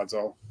amphipods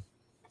all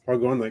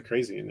going like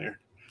crazy in there.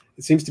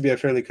 It seems to be a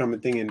fairly common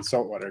thing in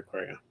saltwater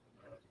aquaria.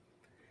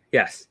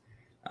 Yes.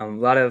 A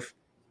lot of,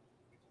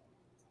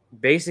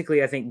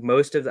 basically, I think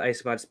most of the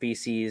isopod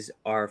species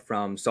are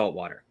from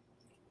saltwater,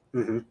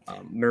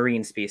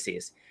 marine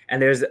species.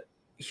 And there's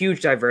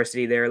huge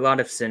diversity there, a lot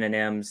of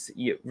synonyms.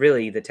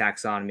 Really, the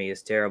taxonomy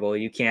is terrible.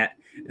 You can't,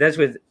 that's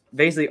with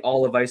basically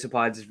all of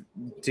isopods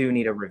do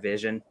need a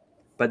revision,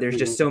 but there's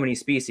just so many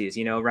species,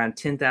 around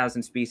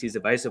 10,000 species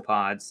of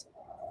isopods.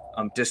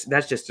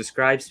 That's just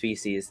described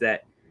species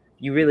that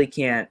you really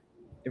can't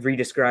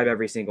redescribe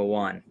every single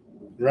one.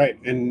 Right.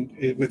 And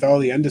with all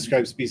the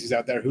undescribed species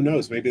out there, who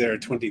knows? Maybe there are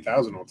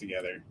 20,000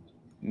 altogether.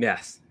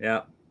 Yes.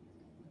 Yeah.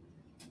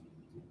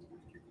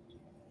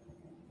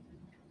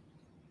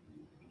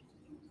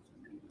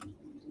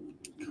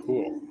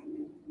 Cool.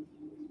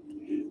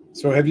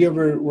 So have you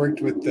ever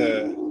worked with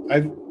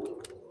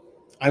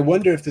I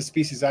wonder if the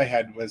species I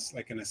had was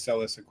like an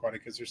Acellus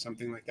aquaticus or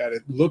something like that.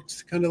 It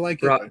looked kind of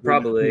like it.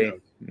 Probably.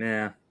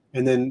 Yeah.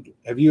 And then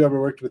have you ever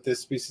worked with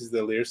this species, the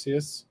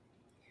Lyrceus?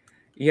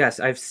 Yes,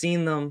 I've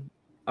seen them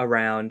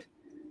around.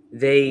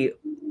 They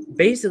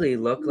basically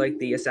look like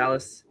the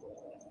Acellus.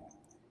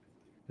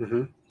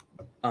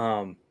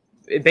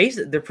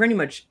 They're pretty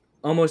much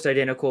almost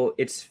identical.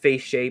 It's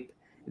face shape.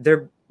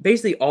 They're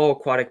basically all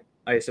aquatic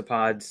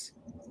isopods,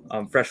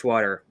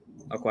 freshwater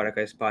aquatic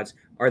isopods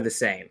are the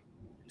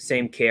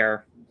same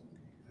care.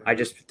 I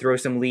just throw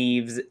some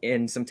leaves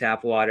in some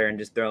tap water and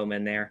just throw them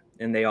in there,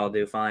 and they all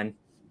do fine.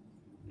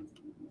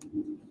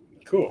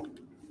 Cool.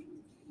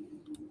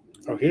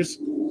 Oh, here's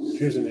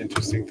an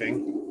interesting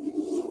thing.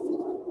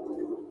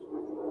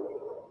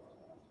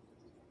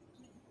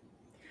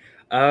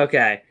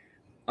 Okay.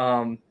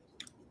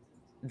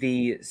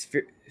 The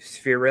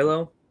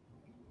Spherillo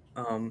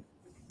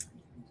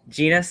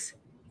genus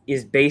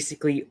is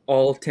basically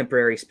all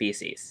temporary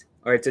species,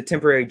 or it's a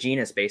temporary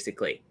genus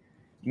basically,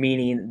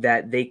 meaning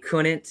that they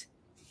couldn't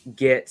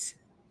get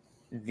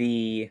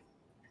the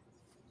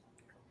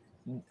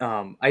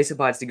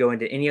isopods to go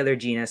into any other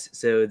genus,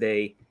 so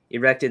they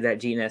erected that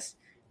genus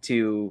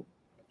to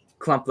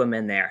clump them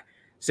in there.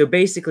 So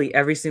basically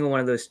every single one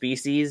of those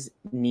species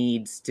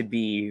needs to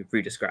be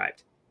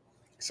redescribed.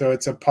 So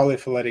it's a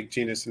polyphyletic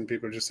genus, and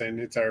people are just saying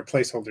it's our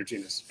placeholder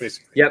genus,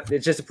 basically. Yep,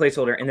 it's just a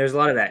placeholder, and there's a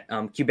lot of that.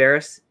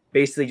 Cubaris,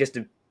 basically just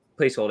a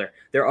placeholder.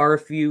 There are a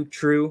few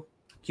true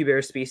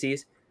Cubaris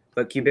species,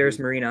 but Cubaris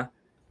marina,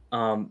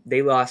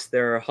 they lost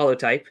their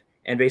holotype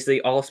and basically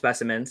all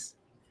specimens,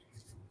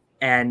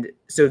 and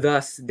so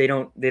thus they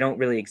don't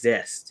really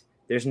exist.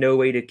 There's no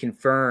way to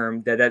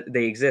confirm that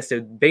they exist.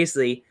 So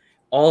basically,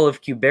 all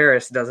of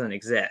Cubaris doesn't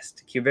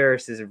exist.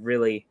 Cubaris is a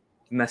really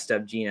messed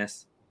up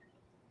genus.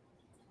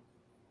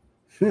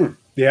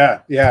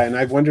 Yeah, and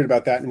I've wondered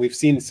about that, and we've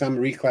seen some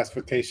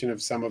reclassification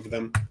of some of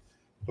them,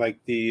 like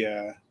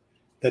the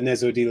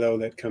Nesodilo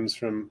that comes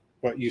from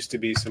what used to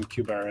be some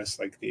Cubaris,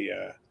 like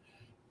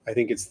I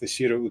think it's the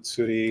Shiro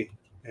Utsuri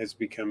has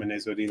become a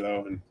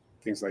Nesodilo and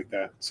things like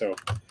that. So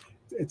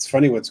it's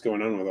funny what's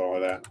going on with all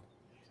of that.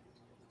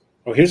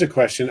 Oh, here's a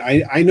question.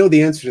 I know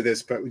the answer to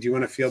this, but do you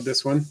want to field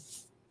this one?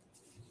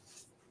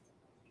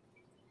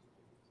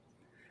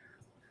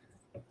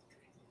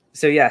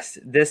 So yes,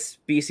 this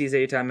species that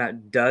you're talking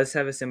about does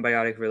have a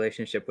symbiotic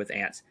relationship with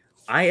ants.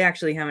 I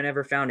actually haven't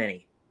ever found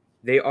any.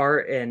 They are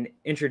an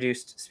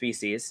introduced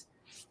species.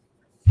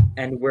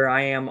 And where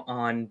I am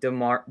on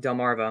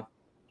Delmarva,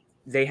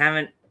 they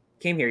haven't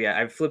came here yet.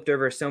 I've flipped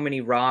over so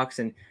many rocks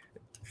and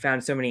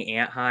found so many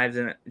ant hives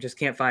and just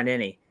can't find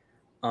any.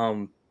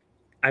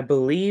 I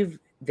believe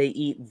they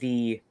eat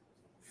the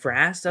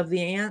frass of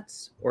the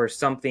ants or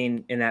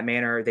something in that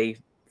manner. They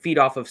feed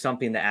off of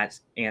something that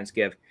ants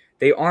give.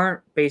 They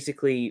aren't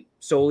basically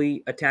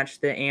solely attached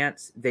to the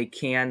ants. They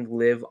can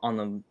live on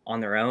them on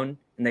their own,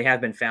 and they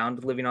have been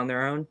found living on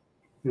their own.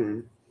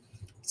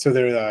 So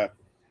they're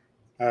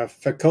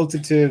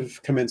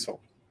facultative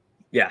commensal.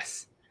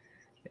 Yes.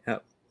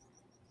 Yep.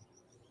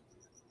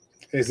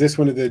 Is this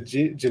one of the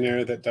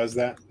genera that does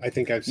that? I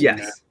think I've seen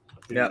that.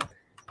 Yep.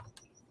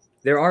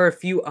 There are a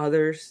few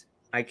others.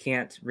 I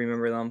can't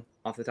remember them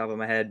off the top of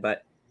my head,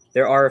 but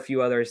there are a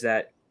few others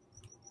that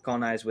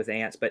colonize with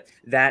ants, but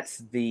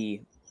that's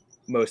the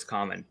most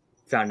common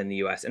found in the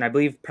U.S. and I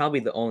believe probably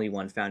the only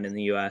one found in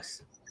the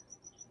U.S.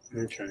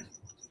 Okay,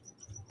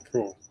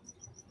 cool.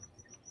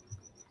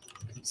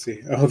 Let's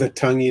see. Oh, the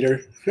tongue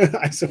eater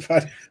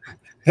isopod.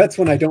 That's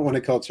one I don't want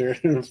to culture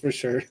for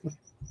sure.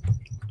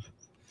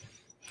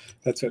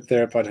 That's what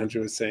Theropod Hunter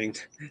was saying.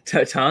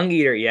 Tongue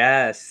eater,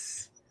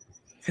 yes.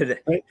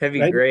 That'd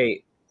be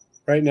great.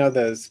 Right now,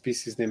 the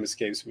species name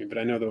escapes me, but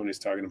I know the one he's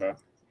talking about.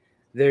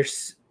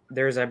 There's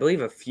I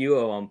believe a few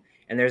of them.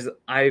 And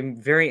I'm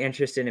very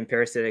interested in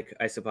parasitic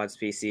isopod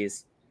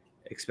species,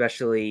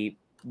 especially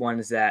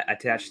ones that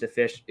attach to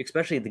fish,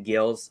 especially the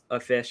gills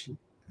of fish.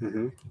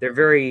 They're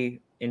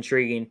very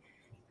intriguing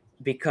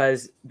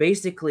because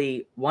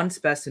basically one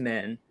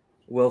specimen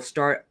will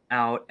start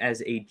out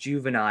as a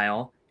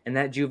juvenile, and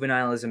that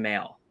juvenile is a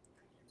male.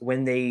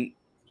 When they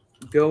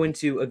go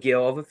into a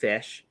gill of a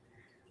fish.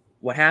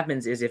 What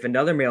happens is if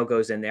another male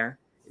goes in there,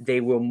 they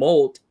will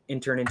molt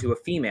and turn into a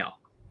female,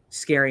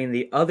 scaring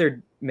the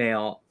other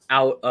male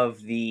out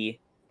of the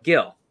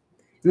gill.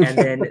 And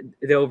then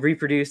they'll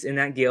reproduce in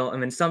that gill.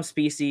 And then some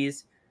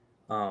species,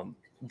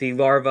 the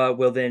larva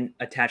will then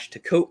attach to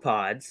coat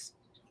pods.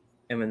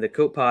 And when the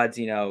coat pods,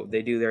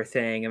 they do their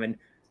thing, and then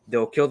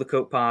they'll kill the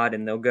coat pod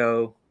and they'll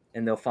go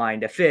and they'll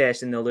find a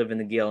fish and they'll live in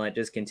the gill, and it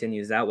just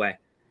continues that way.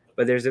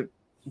 But there's a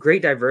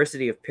great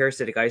diversity of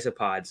parasitic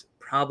isopods,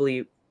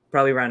 probably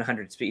around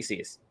 100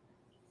 species.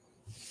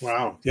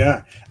 Wow.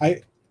 Yeah.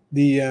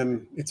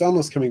 It's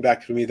almost coming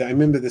back to me that I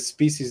remember the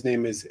species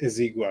name is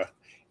Izigua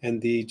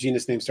and the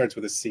genus name starts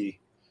with a C,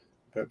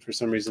 but for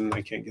some reason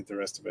I can't get the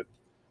rest of it.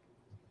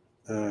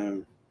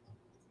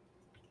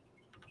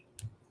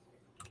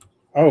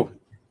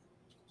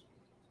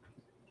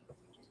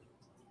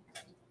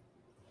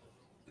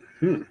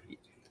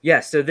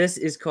 Yeah, so this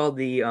is called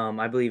the,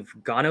 I believe,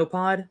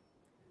 gonopod.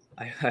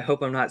 I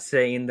hope I'm not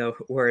saying the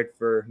word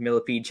for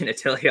millipede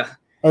genitalia.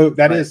 Oh,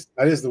 that is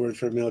the word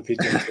for millipede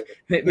genitalia.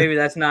 Maybe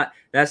that's not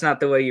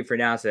the way you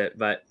pronounce it,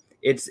 but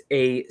it's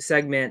a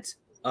segment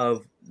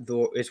of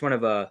it's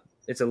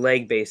a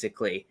leg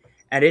basically,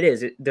 and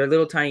they're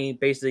little tiny,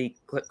 basically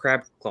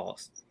crab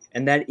claws,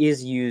 and that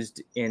is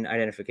used in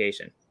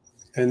identification.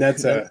 And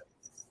that's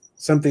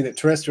something that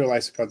terrestrial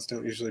isopods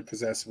don't usually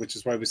possess, which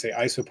is why we say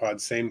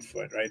isopods, same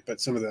foot, right?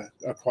 But some of the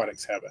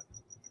aquatics have it.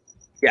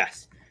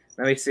 Yes.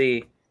 Let me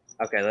see.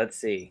 Okay, let's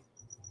see.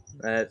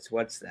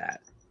 What's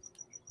that?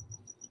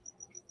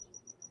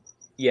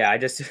 Yeah, I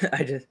just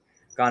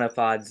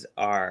gonopods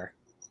are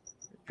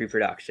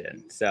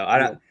reproduction. So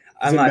I'm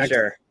not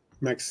sure.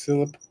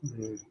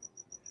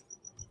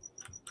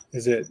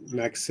 Is it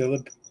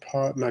maxilliped?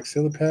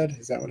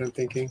 Is that what I'm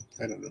thinking?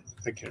 I don't know.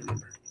 I can't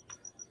remember.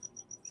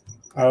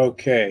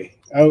 Okay.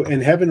 Oh,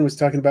 and Heaven was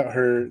talking about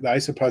the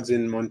isopods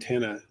in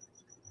Montana.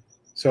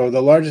 So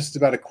the largest is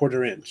about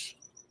 1/4 inch.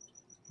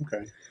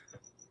 Okay.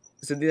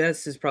 So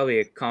this is probably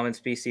a common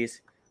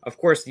species. Of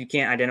course, you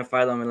can't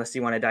identify them unless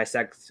you want to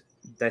dissect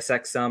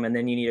some, and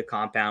then you need a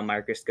compound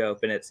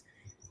microscope, and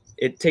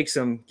it takes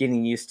some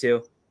getting used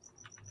to.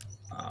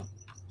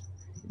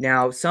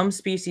 Now, some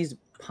species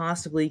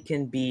possibly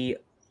can be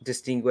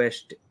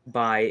distinguished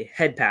by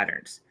head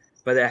patterns,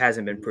 but that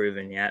hasn't been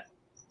proven yet.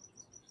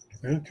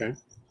 Okay.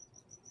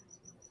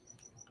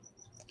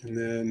 And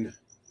then,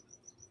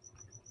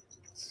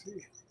 let's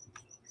see.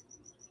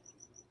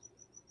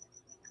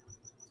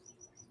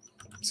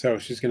 So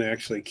she's going to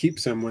actually keep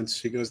some once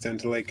she goes down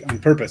to lake on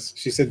purpose.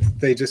 She said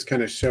they just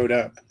kind of showed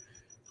up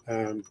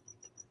in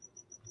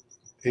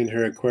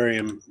her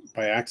aquarium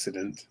by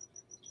accident.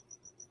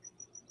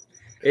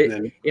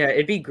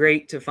 It'd be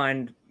great to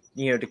find,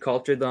 to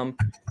culture them,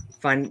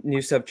 find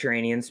new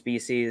subterranean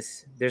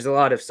species. There's a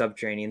lot of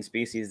subterranean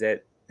species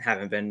that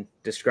haven't been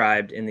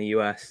described in the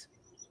U.S.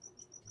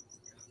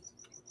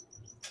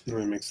 Oh,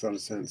 that makes a lot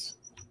of sense.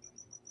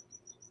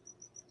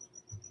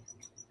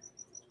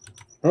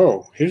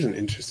 Oh, here's an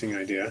interesting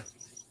idea.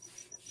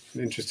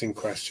 An interesting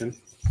question.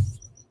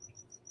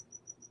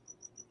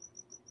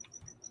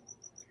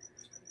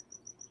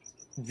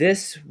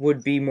 This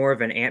would be more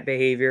of an ant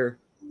behavior,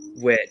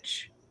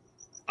 which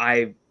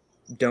I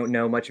don't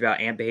know much about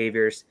ant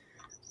behaviors.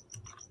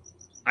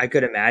 I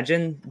could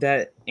imagine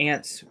that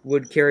ants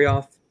would carry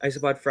off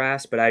isopod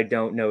frass, but I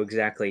don't know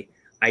exactly.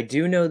 I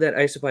do know that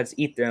isopods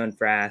eat their own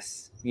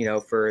frass,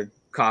 for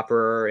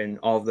copper and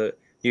all the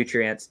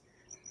nutrients.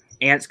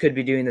 Ants could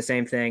be doing the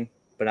same thing,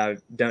 but I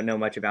don't know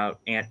much about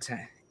ant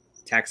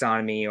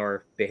taxonomy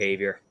or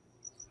behavior.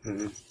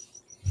 Mm-hmm.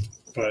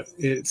 But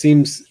it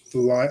seems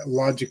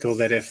logical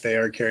that if they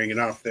are carrying it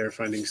off, they're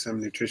finding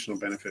some nutritional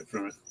benefit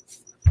from it.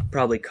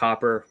 Probably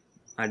copper,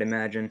 I'd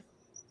imagine.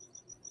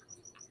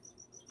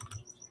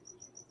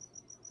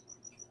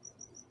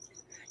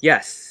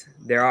 Yes,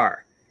 there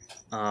are.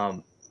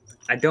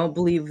 I don't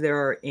believe there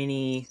are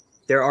any.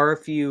 There are a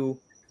few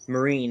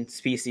marine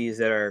species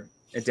that are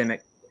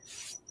endemic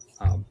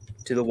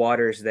to the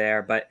waters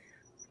there, but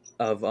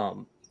of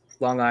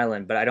Long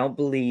Island. But I don't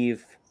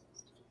believe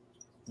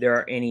there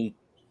are any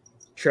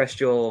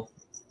terrestrial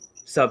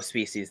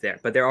subspecies there.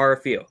 But there are a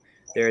few.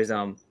 There's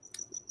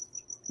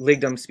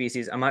ligdom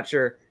species. I'm not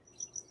sure.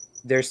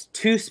 There's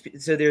two.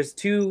 So there's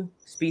two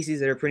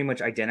species that are pretty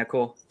much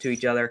identical to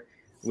each other,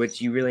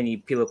 which you really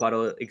need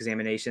pilopodal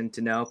examination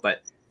to know.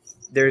 But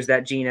there's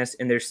that genus,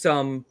 and there's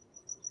some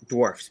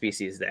dwarf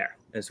species there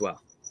as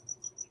well.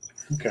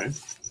 Okay.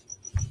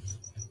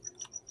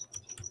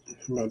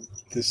 How about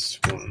this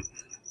one?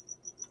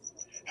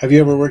 Have you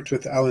ever worked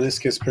with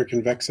Aleniscus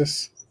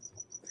perconvexus?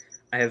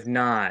 I have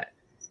not.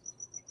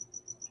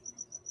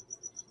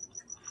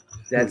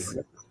 That's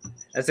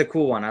a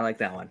cool one. I like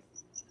that one.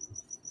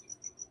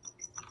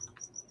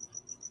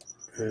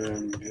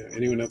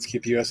 Anyone else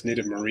keep U.S.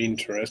 native marine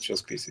terrestrial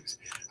species?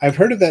 I've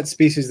heard of that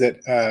species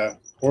that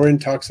Oren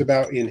talks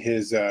about in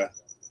his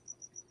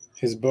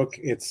book.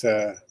 It's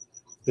the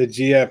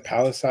Gia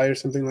palisi or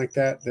something like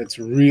that. That's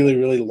really,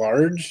 really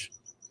large.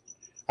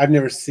 I've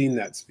never seen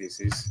that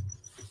species.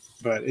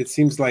 but it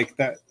seems like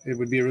that it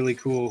would be a really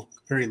cool,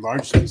 very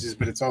large species,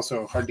 but it's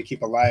also hard to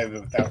keep alive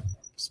without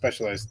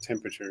specialized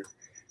temperature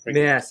Yeah,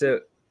 regulation. so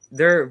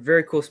they're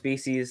very cool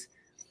species.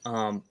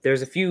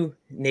 There's a few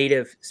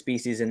native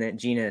species in that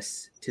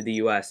genus to the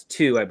U.S.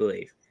 too, I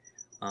believe.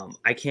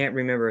 I can't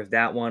remember if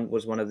that one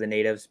was one of the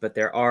natives, but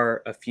there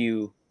are a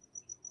few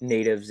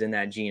natives in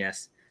that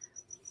genus.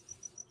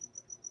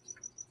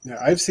 Yeah,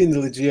 I've seen the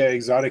Ligia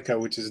exotica,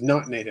 which is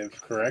not native,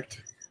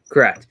 correct?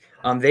 Correct.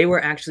 They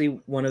were actually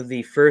one of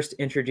the first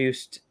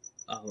introduced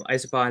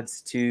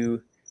isopods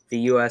to the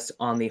U.S.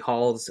 on the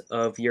hulls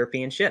of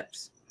European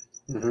ships.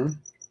 Mm-hmm.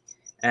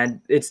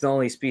 And it's the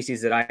only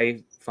species that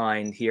I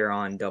find here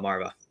on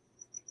Delmarva.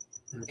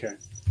 Okay.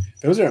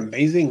 Those are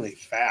amazingly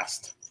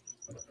fast.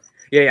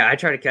 Yeah, I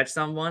tried to catch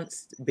some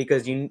once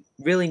because you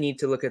really need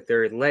to look at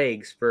their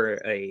legs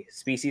for a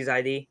species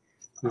ID.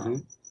 Mm-hmm.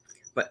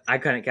 But I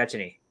couldn't catch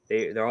any.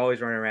 They're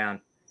always running around.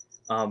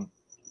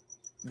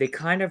 They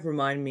kind of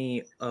remind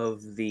me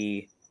of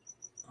the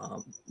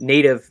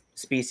native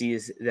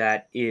species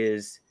that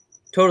is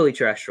totally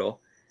terrestrial,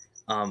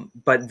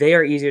 but they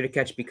are easier to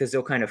catch because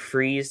they'll kind of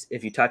freeze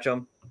if you touch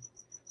them.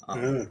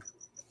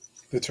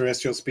 The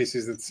terrestrial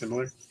species that's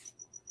similar?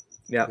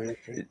 Yeah.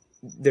 Okay.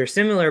 They're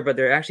similar, but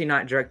they're actually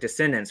not direct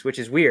descendants, which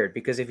is weird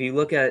because if you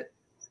look at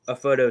a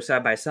photo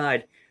side by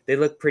side, they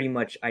look pretty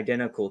much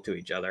identical to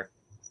each other.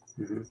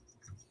 Mm-hmm.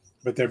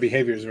 But their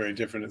behavior is very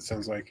different, it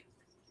sounds like.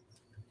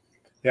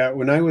 Yeah,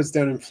 when I was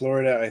down in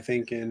Florida, I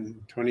think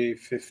in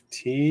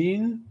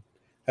 2015,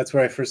 that's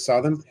where I first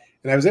saw them.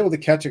 And I was able to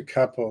catch a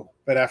couple,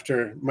 but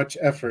after much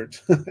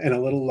effort and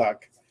a little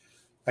luck,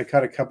 I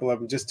caught a couple of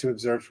them just to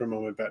observe for a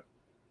moment. But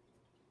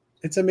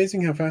it's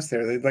amazing how fast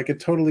they're like a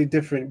totally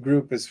different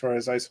group as far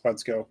as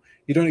isopods go.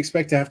 You don't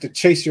expect to have to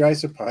chase your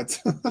isopods.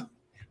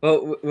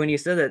 Well, when you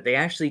said that, they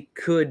actually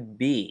could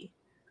be.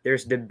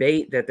 There's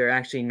debate that they're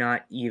actually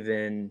not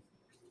even,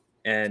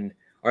 and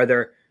are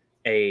there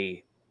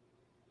a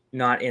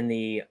not in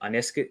the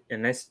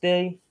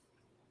Aniskidae?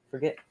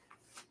 Forget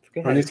how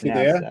to pronounce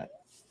Ornithischia? that.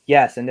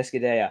 Yes,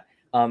 Aniskidea.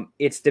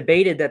 It's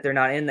debated that they're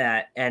not in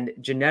that, and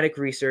genetic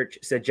research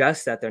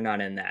suggests that they're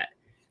not in that.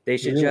 They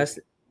suggest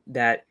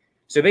that.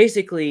 So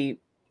basically,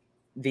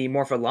 the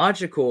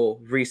morphological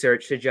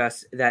research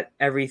suggests that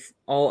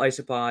all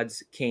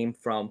isopods came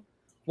from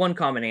one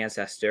common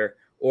ancestor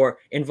or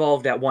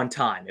involved at one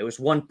time. It was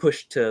one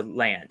push to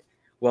land.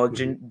 Well,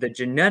 the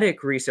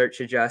genetic research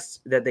suggests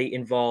that they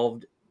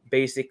involved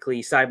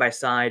basically side by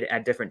side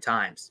at different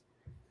times.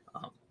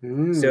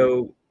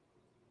 So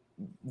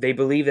they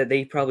believe that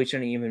they probably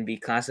shouldn't even be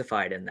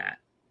classified in that.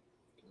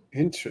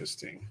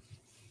 Interesting.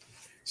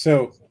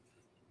 So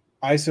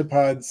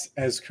isopods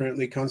as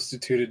currently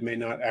constituted may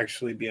not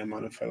actually be a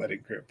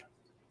monophyletic group.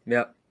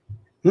 Yep.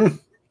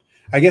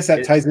 I guess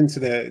that ties into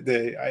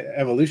the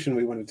evolution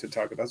we wanted to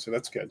talk about, so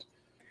that's good.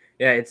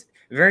 Yeah, it's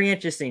very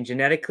interesting.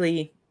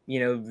 Genetically,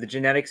 the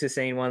genetics is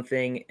saying one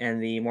thing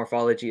and the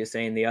morphology is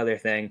saying the other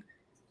thing,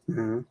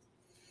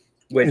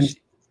 which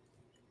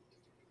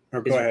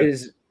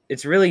is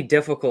it's really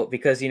difficult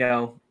because,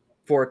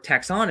 for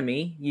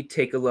taxonomy, you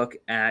take a look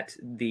at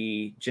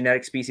the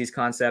genetic species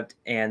concept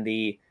and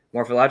the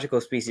morphological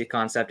species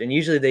concept, and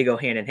usually they go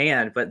hand in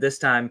hand, but this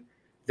time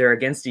they're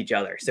against each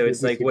other. So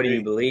it's like, what do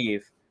you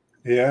believe?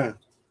 Yeah,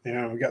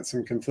 we got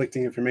some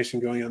conflicting information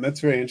going on. That's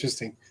very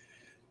interesting.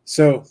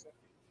 So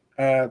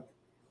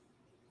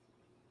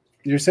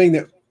you're saying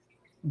that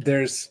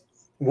there's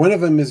one of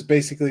them is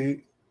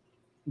basically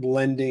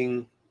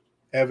lending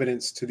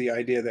evidence to the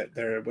idea that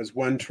there was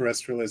one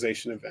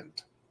terrestrialization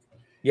event.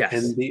 Yes.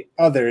 And the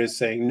other is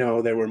saying,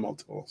 no, there were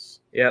multiples.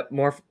 Yeah,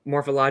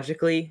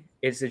 morphologically,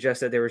 it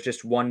suggests that there was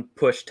just one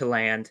push to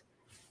land.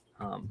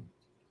 And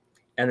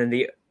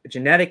then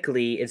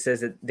genetically, it says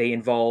that they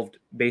involved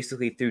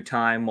basically through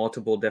time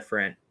multiple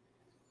different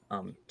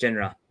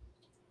genera.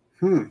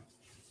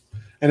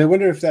 And I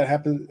wonder if that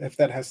happens, if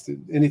that has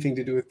anything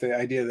to do with the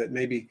idea that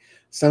maybe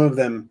some of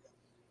them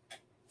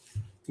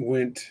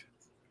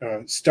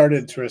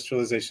started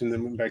terrestrialization,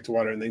 then went back to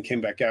water, and then came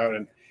back out,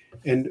 and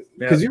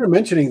because you were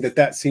mentioning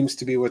that seems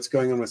to be what's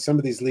going on with some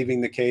of these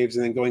leaving the caves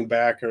and then going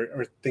back,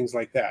 or things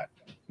like that.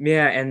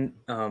 Yeah, and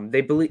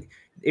they believe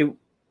it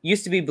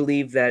used to be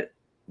believed that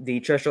the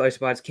terrestrial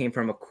isopods came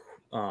from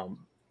a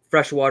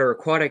freshwater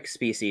aquatic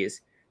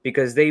species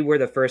because they were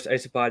the first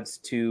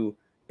isopods to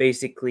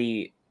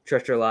basically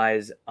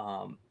terrestrialize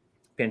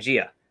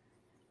Pangea,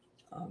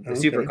 the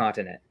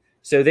supercontinent.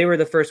 So they were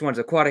the first ones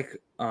aquatic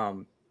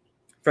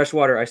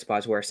freshwater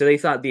isopods were. So they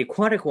thought the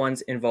aquatic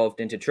ones evolved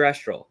into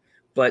terrestrial,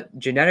 but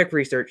genetic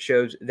research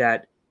shows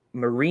that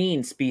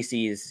marine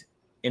species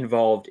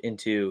evolved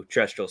into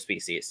terrestrial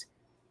species.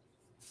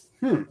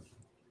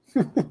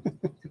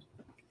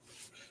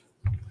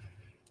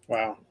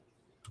 Wow.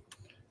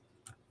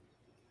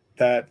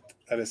 That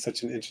is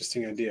such an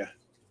interesting idea.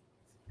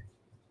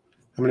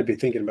 I'm going to be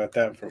thinking about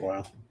that for a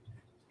while.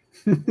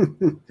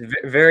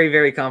 Very,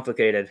 very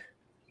complicated.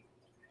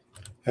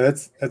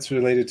 That's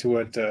related to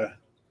what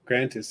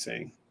Grant is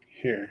saying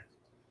here.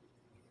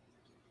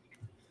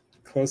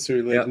 Closely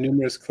related, Yep.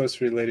 numerous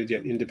closely related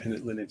yet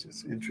independent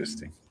lineages.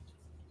 Interesting.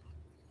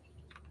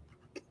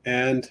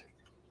 And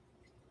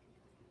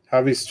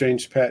hobby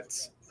strange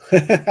pets.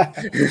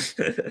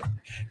 It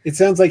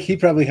sounds like he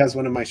probably has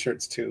one of my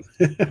shirts too.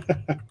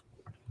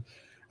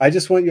 I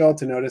just want you all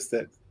to notice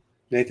that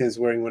Nathan is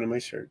wearing one of my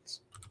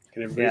shirts.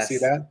 Can everybody see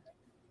Yes.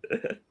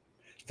 that?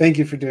 Thank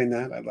you for doing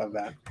that. I love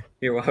that.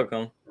 You're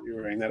welcome.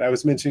 You're wearing that. I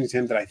was mentioning to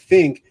him that I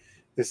think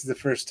this is the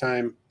first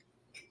time,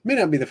 may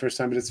not be the first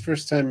time, but it's the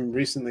first time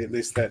recently, at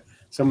least, that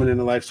someone in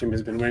a live stream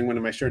has been wearing one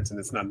of my shirts and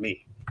it's not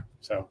me.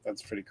 So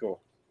that's pretty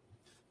cool.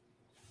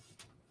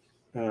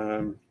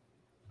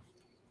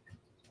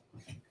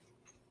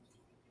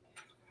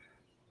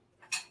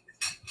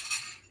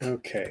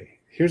 Okay,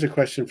 here's a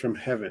question from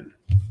Heaven.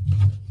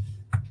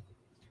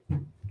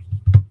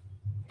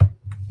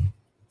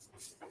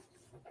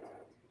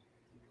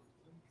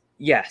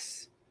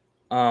 Yes.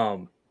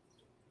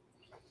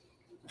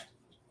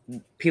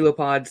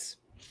 Pelopods.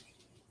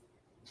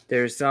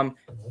 There's some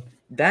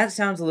that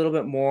sounds a little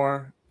bit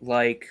more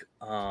like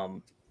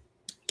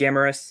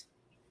Gammarus.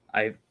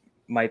 I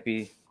might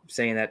be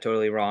saying that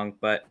totally wrong,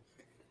 but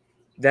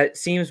that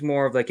seems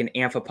more of like an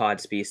amphipod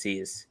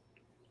species.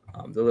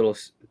 The little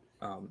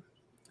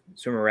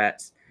swimmer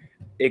rats.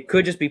 It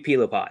could just be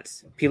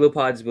pelopods.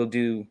 Pelopods will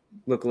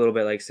look a little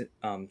bit like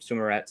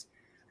swimmer rats,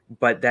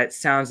 but that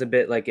sounds a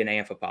bit like an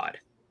amphipod.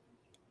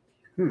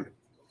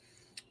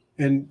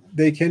 And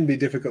they can be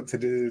difficult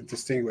to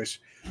distinguish.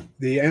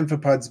 The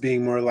amphipods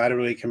being more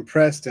laterally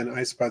compressed and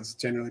isopods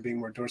generally being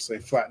more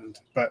dorsally flattened.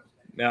 But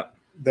yep.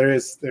 there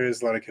is a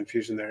lot of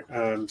confusion there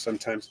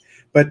sometimes.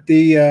 But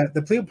the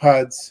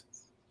pleopods,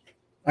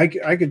 I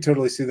could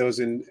totally see those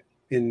in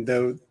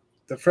the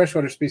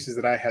freshwater species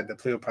that I had. The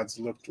pleopods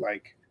looked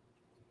like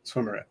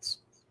swimmerets.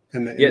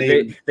 And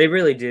they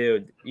really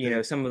do. You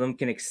know, some of them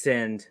can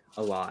extend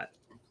a lot.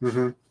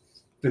 Mm-hmm.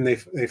 And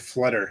they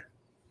flutter.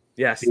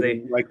 Yes,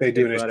 like they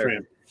do in a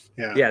shrimp.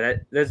 Yeah,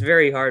 that's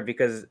very hard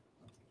because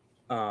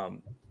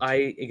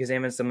I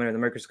examined some under the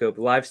microscope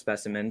live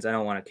specimens. I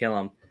don't want to kill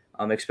them,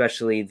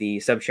 especially the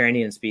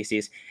subterranean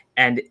species,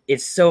 and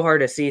it's so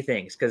hard to see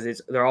things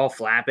because they're all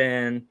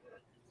flapping.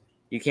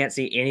 You can't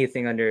see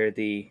anything under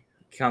the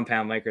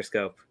compound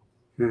microscope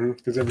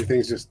because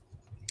everything's just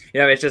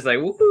it's just like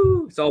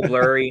woohoo! It's all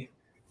blurry.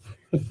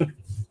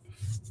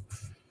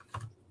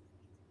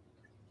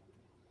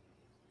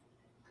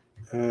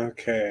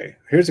 Okay,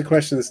 here's a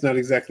question that's not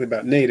exactly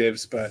about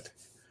natives, but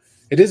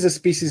it is a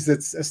species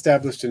that's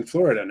established in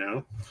Florida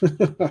now.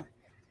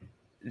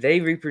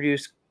 They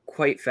reproduce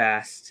quite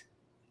fast.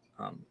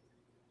 I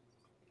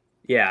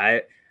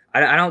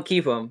don't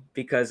keep them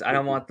because I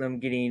don't want them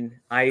getting.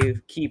 I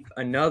keep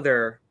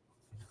another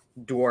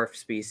dwarf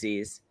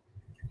species,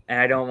 and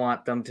I don't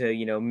want them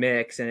to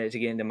mix and it to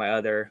get into my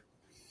other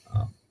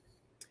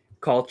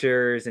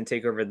cultures and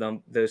take over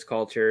those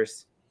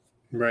cultures.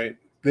 Right.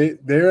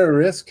 They're a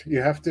risk. You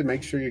have to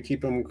make sure you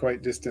keep them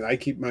quite distant. I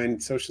keep mine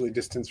socially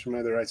distanced from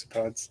other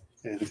isopods,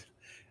 and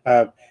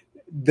to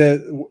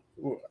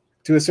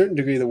a certain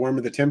degree, the warmer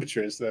the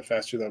temperature is, the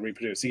faster they'll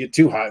reproduce. You get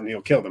too hot and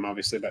you'll kill them,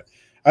 obviously, but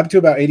up to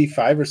about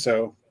 85 or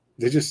so,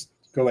 they just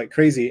go like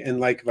crazy. And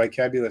like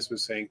Vicabulus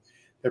was saying,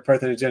 they're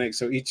parthenogenic,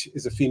 so each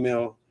is a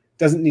female,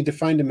 doesn't need to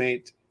find a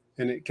mate,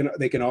 and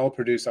they can all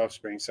produce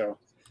offspring. So,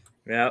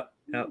 yep,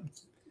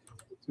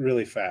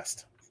 really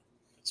fast,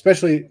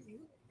 especially.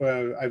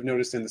 I've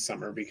noticed in the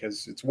summer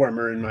because it's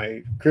warmer in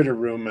my critter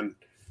room and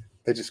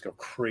they just go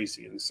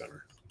crazy in the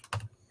summer.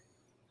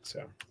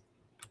 So,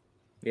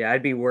 yeah,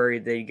 I'd be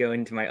worried they'd go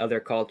into my other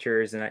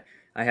cultures, and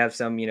I have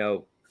some,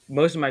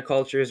 most of my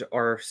cultures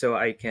are so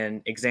I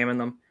can examine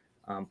them.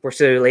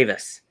 Porcellio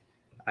laevis.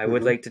 I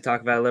would like to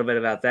talk about a little bit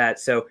about that.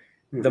 So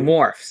the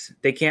morphs,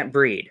 they can't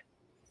breed.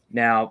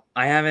 Now,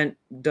 I haven't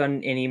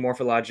done any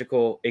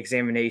morphological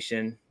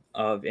examination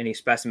of any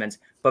specimens,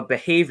 but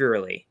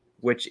behaviorally,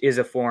 which is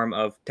a form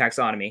of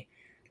taxonomy,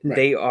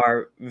 they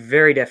are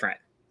very different.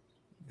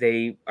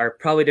 They are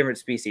probably different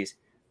species.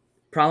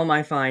 Problem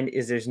I find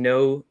is there's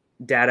no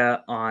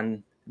data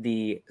on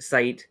the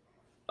site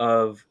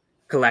of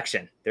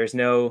collection. There's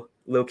no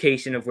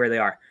location of where they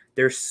are.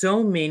 There's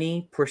so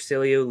many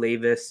Porcellio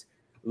laevis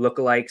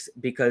lookalikes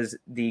because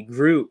the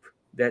group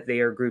that they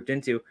are grouped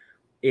into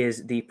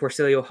is the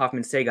Porcellio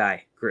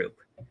hoffmannsegii group.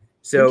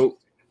 So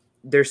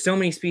there's so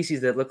many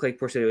species that look like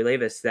Porcellio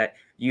laevis that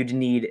you'd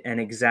need an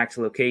exact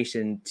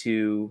location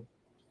to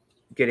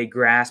get a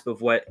grasp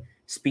of what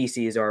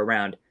species are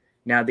around.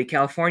 Now, the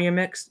California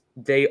mix,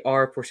 they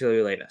are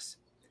Porcellio laevis.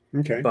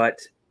 Okay. But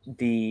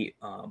the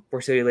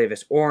Porcellio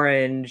laevis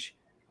orange,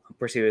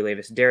 Porcellio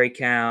laevis dairy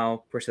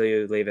cow,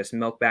 Porcellio laevis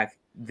milkback,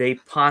 they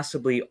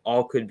possibly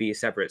all could be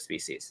separate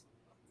species.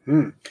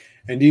 And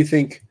do you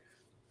think,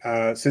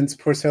 since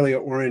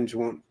Porcellio orange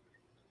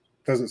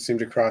doesn't seem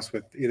to cross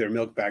with either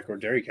milkback or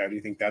dairy cow, do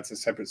you think that's a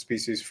separate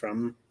species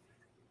from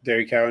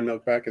dairy cow and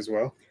milkback as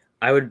well?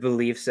 I would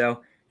believe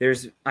so.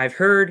 I've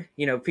heard,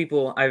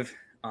 people, I've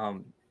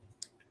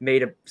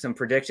made some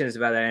predictions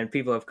about that, and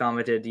people have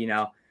commented,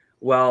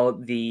 well,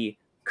 the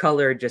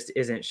color just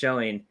isn't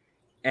showing.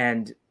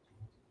 And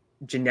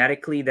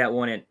genetically that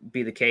wouldn't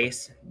be the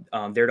case.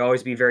 There'd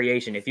always be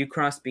variation. If you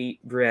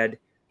crossbred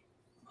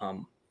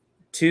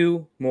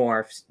two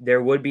morphs,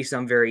 there would be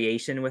some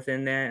variation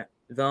within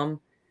them.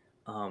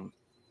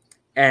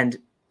 And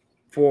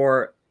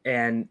for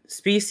an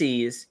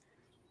species,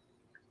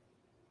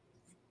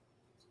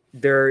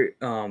 their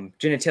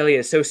genitalia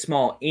is so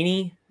small,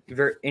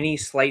 any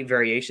slight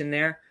variation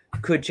there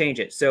could change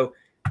it. So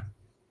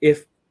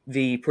if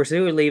the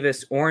Porcellus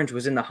laevis orange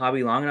was in the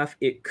hobby long enough,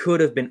 it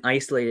could have been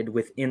isolated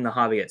within the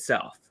hobby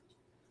itself.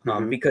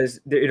 Because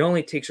it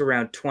only takes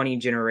around 20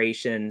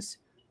 generations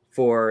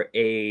for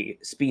a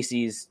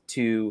species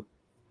to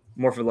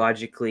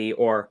morphologically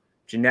or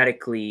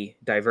genetically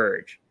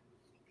diverge.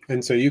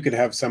 And so you could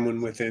have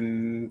someone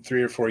within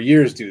 3 or 4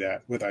 years do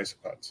that with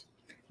isopods.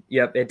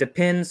 Yep, it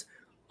depends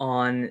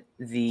on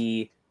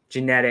the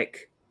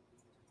genetic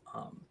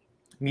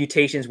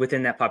mutations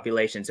within that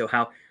population. So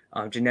how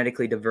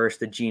genetically diverse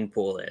the gene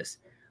pool is.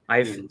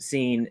 I've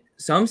seen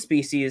some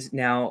species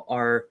now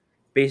are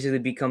basically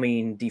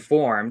becoming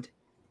deformed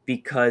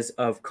because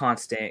of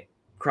constant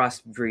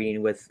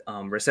crossbreeding with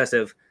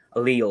recessive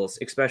alleles,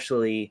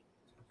 especially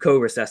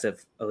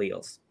co-recessive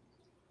alleles.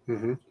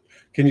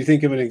 Can you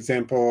think of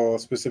a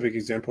specific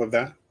example of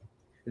that?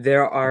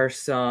 There are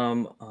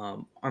some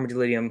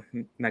Armadillidium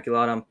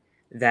maculatum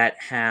that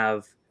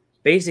have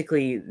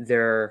basically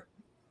their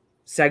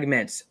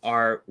segments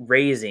are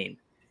raising.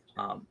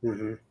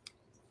 And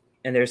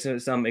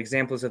there's some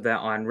examples of that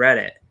on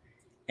Reddit.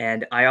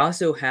 And I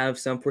also have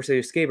some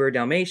Porcellus scaber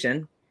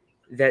Dalmatian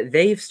that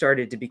they've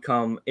started to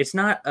become, it's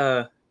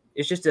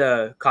just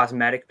a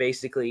cosmetic,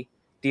 basically,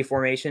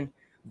 deformation.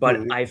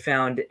 But I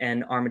found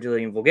an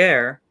Armadillium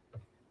vulgare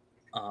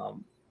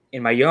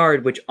in my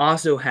yard, which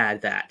also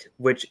had that,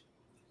 which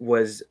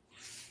was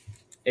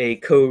a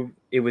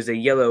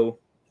yellow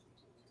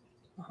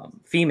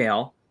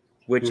female,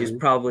 which is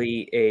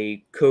probably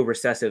a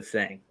co-recessive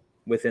thing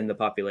within the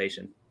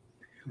population,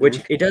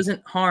 which it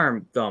doesn't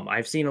harm them.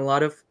 I've seen a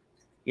lot of,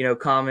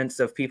 comments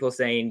of people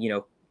saying,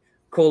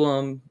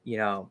 cull them,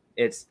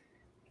 it's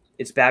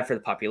bad for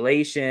the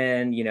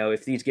population.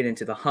 If these get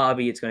into the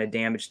hobby, it's going to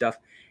damage stuff.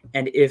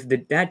 And if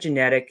that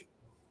genetic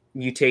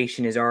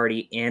mutation is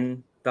already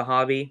in the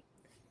hobby,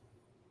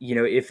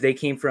 if they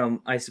came from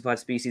isopod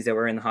species that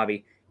were in the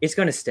hobby, it's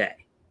going to stay.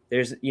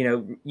 There's,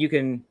 you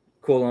can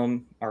cull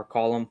them or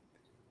call them.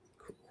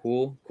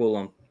 Cool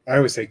them. I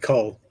always say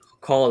cull.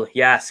 Call,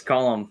 yes,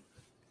 call them.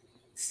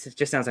 It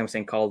just sounds like I'm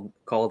saying call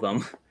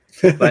them.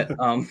 But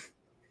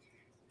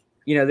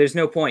there's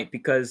no point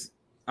because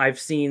I've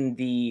seen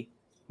the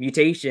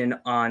mutation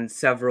on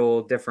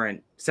several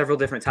different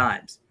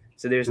times.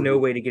 So there's no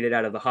way to get it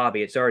out of the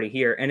hobby. It's already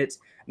here, and it's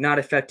not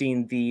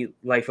affecting the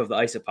life of the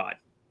isopod.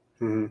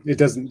 It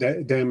doesn't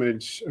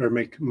damage or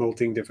make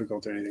molting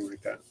difficult or anything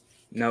like that.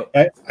 No.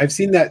 I've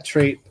seen that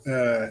trait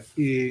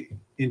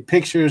in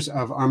pictures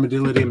of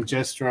Armadillidium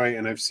gestroi,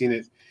 and I've seen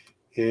it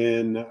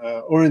in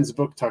Oren's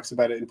book talks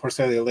about it in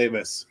Porcellus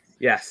laevis.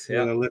 Yes.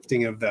 Yeah. The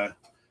lifting of the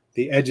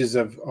edges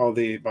of all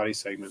the body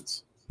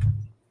segments.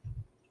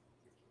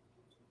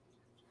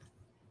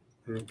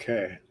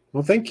 Okay.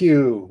 Well, thank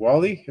you,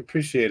 Wally.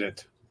 Appreciate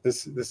it.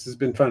 This has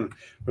been fun.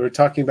 We were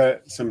talking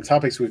about some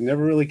topics we've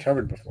never really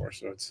covered before,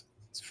 so it's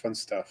fun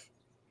stuff.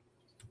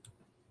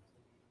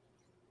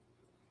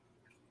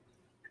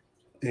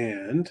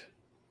 And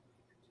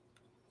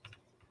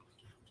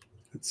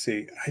let's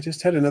see. I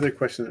just had another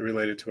question that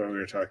related to what we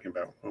were talking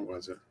about. What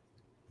was it?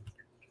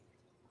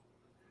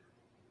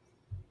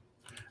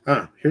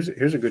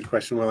 Here's a good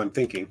question while I'm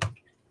thinking.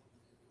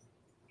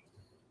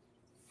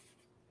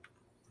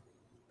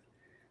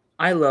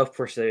 I love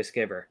Porcellus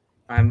scaber.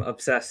 I'm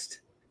obsessed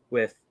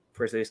with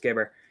Porcellus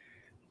scaber.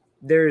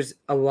 There's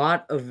a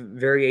lot of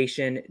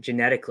variation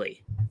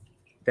genetically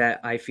that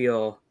I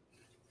feel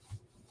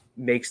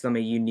makes them a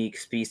unique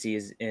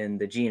species in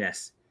the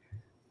genus.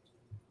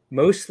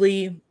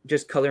 Mostly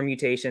just color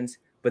mutations,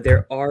 but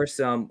there are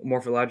some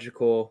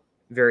morphological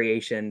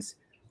variations,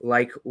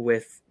 like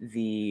with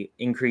the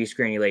increased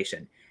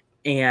granulation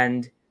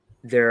and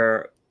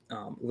their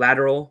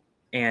lateral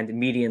and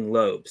median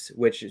lobes,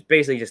 which is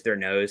basically just their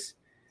nose,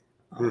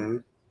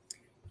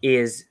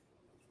 is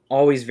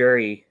always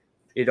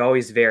it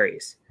always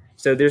varies.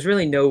 So there's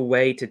really no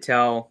way to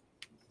tell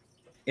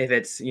if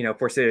it's,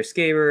 Porcellus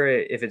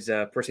scaber, if it's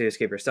a Porcellus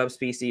scaber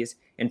subspecies.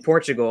 In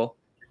Portugal,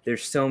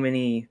 there's so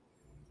many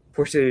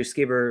Porcellus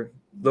scaber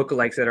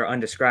lookalikes that are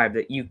undescribed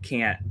that you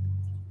can't,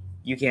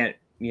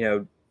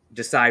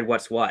 decide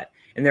what's what.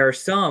 And there are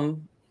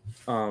some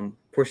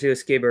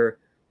Porcellus scaber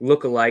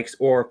lookalikes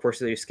or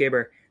Porcellus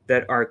scaber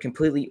that are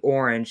completely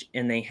orange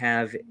and they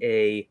have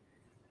a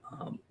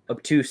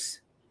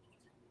obtuse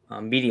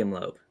medium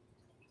lobe.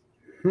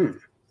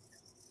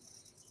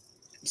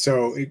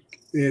 So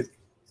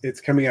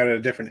it's coming out at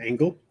a different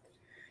angle,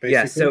 basically?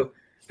 Yeah, so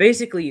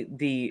basically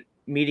the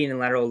median and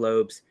lateral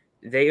lobes,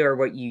 they are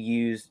what you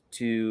use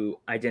to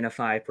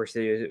identify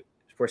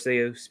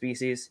Porcellus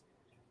species,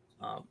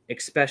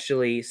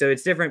 especially, so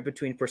it's different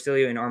between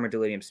Porcellus and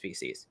Armadillidium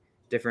species,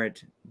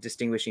 different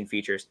distinguishing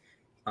features.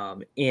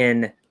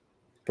 In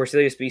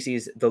Porcellio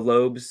species, the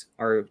lobes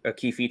are a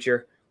key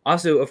feature.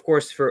 Also, of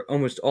course, for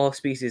almost all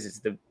species, it's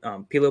the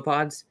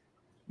pelopods,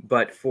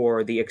 but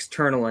for the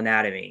external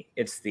anatomy,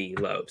 it's the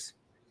lobes.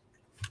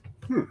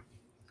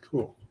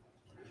 Cool.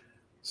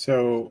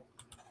 So,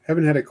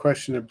 haven't had a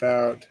question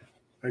about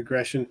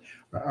aggression.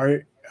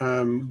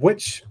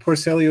 Which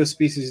Porcellio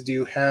species do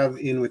you have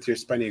in with your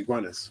spiny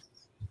iguanas?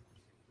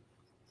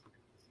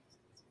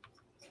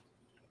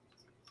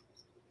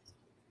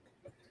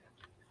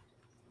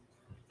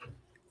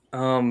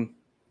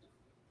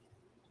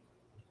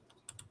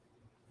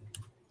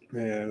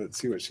 Yeah, let's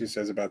see what she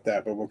says about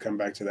that, but we'll come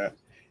back to that.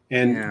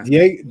 And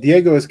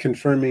Diego is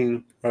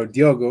confirming, or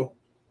Diogo,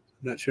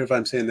 I'm not sure if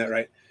I'm saying that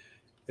right.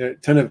 There are a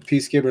ton of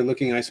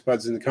peacekeeper-looking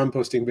isopods in the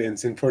composting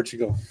bins in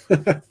Portugal.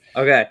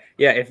 Okay,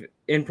 yeah. If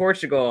in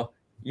Portugal,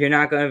 you're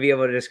not going to be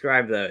able to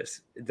describe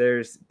those.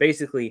 There's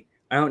basically,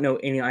 I don't know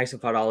any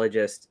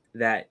isopodologist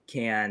that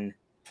can.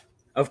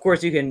 Of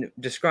course, you can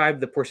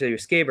describe the Porcellio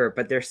scaber,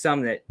 but there's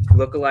some that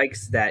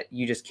lookalikes that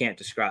you just can't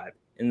describe,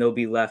 and they'll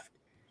be left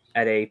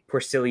at a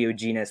Porcellio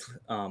genus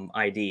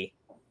ID.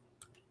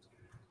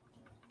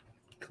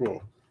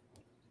 Cool.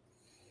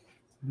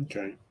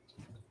 Okay.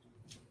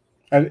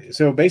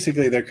 So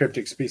basically, they're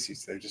cryptic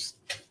species. They're just,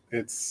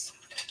 it's.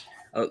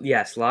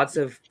 Yes, lots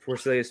of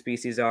Porcellio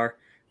species are.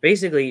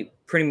 Basically,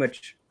 pretty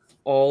much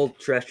all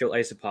terrestrial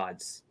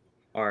isopods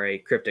are a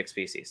cryptic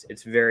species.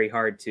 It's very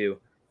hard to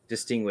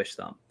distinguish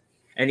them.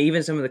 And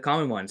even some of the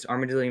common ones,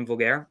 Armadillium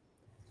vulgare,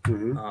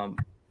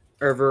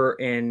 over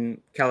in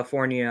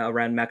California,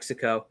 around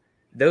Mexico,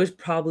 those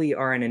probably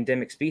are an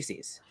endemic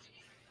species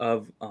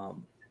of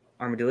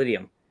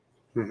Armadillium.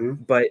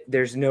 But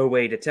there's no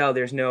way to tell.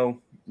 There's no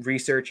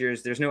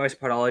researchers, there's no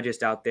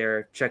isopodologist out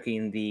there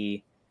checking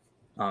the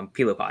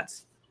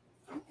pelopods.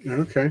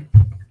 Okay.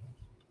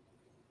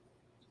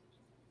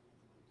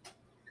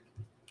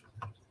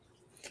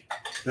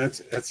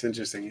 That's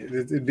interesting.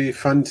 It'd be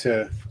fun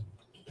to.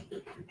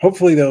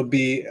 Hopefully, there'll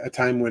be a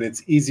time when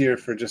it's easier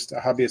for just a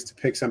hobbyist to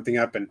pick something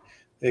up, and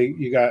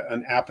you got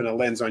an app and a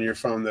lens on your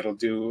phone that'll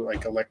do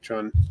like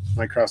electron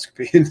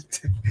microscopy.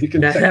 You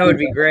can that would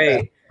be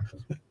great.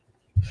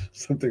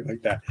 Something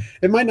like that.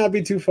 It might not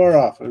be too far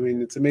off. I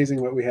mean, it's amazing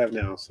what we have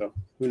now. So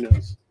who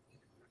knows?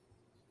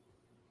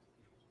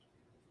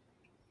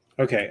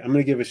 Okay, I'm going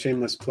to give a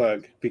shameless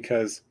plug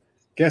because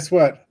guess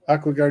what?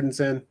 Aqua Garden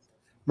Zen,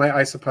 my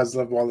isopods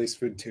love Wally's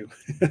food too.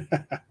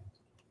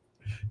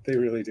 They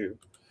really do.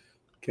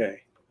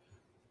 Okay.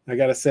 I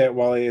got to say it,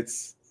 Wally,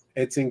 it's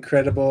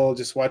incredible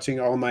just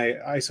watching all my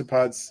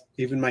isopods,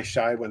 even my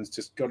shy ones,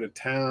 just go to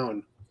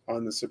town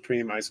on the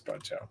Supreme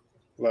Isopod Chow.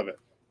 Love it.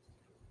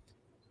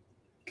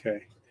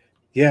 Okay.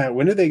 Yeah,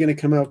 when are they going to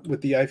come out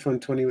with the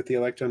iPhone 20 with the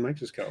electron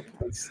microscope?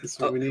 That's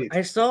what we need.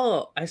 I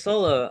saw I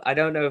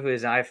don't know if it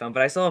was an iPhone,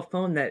 but I saw a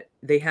phone that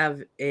they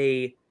have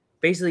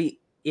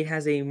basically it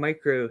has a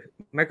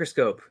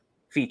microscope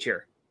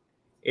feature.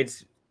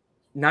 It's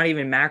not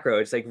even macro,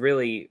 it's like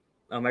really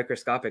a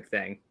microscopic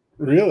thing.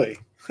 Really?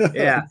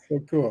 Yeah. So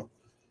cool.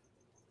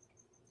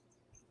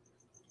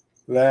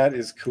 That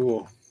is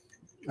cool.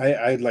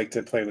 I'd like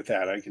to play with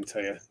that, I can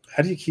tell you.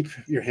 How do you keep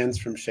your hands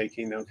from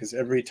shaking, though? Because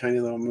every tiny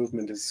little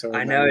movement is so...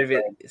 I know,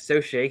 it's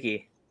so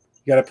shaky.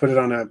 You got to put it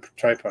on a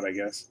tripod, I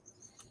guess.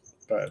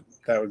 But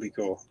that would be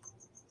cool.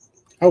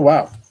 Oh,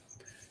 wow.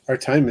 Our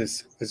time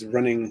is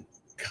running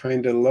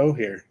kind of low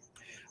here.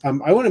 I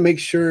want to make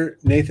sure,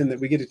 Nathan, that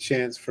we get a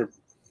chance for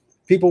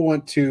people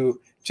want to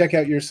check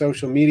out your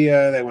social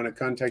media, they want to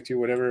contact you,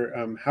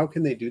 whatever. How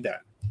can they do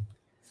that?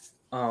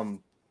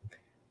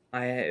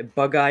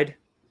 Bug Guide.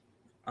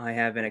 I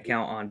have an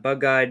account on Bug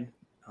Guide.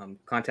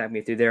 Contact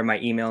me through there. My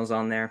email's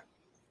on there.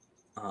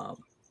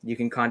 You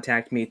can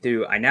contact me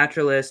through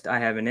iNaturalist. I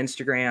have an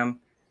Instagram,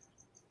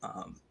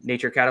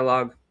 Nature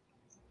Catalog.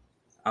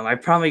 I'm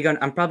probably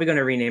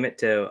gonna rename it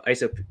to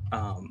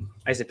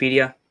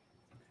Isopedia.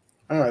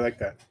 Oh, I like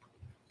that.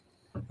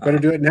 Better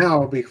do it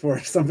now before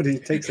somebody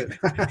takes it.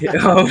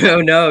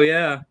 Oh no,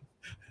 yeah.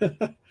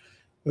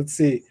 Let's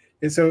see.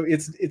 And so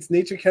it's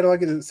Nature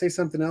Catalog. Does it say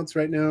something else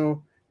right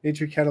now?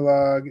 Nature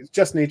Catalog. It's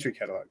just Nature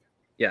Catalog.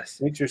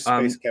 Yes. Nature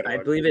Space Catalog.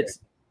 I believe it's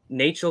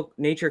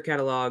Nature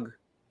Catalog.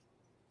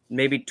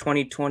 Maybe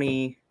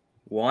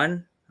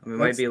 2021. It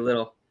might be a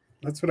little.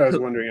 That's what I was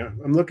wondering.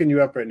 I'm looking you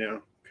up right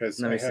now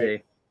because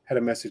I had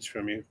a message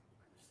from you.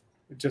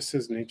 It just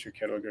says Nature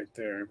Catalog right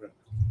there, but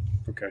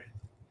okay.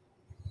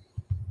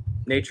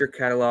 Nature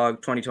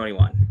Catalog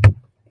 2021.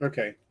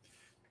 Okay.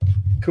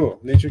 Cool.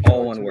 Nature Catalog.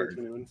 All one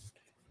word.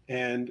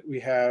 And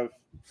we have.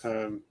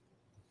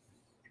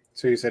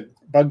 So you said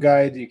Bug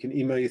Guide. You can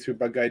email you through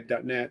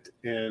bugguide.net,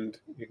 and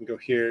you can go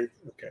here.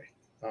 Okay.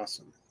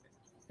 Awesome.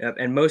 Yep.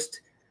 And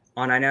most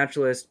on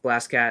iNaturalist,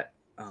 Blast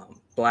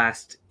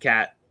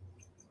Cat,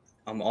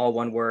 all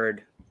one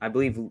word. I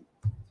believe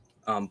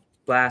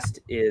Blast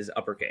is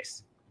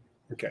uppercase.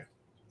 Okay.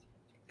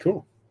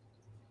 Cool.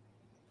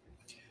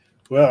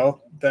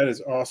 Well, that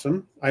is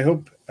awesome. I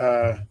hope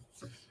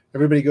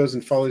everybody goes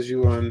and follows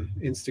you on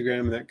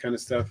Instagram and that kind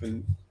of stuff,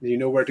 and you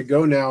know where to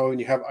go now. And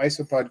you have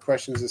isopod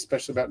questions,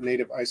 especially about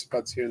native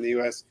isopods here in the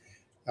U.S.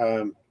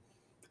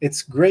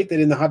 It's great that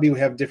in the hobby we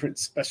have different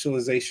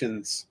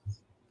specializations.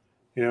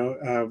 You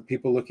know,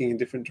 people looking in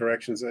different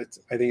directions. I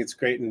think it's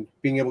great, and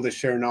being able to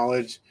share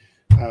knowledge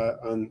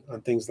on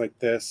things like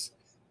this,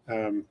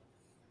 I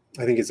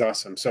think it's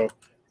awesome. So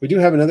we do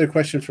have another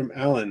question from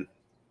Alan.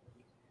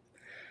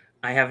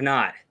 I have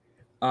not.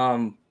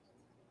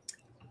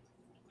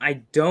 I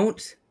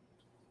don't.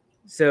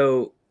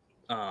 So,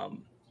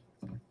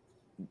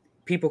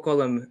 people call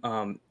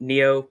them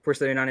neo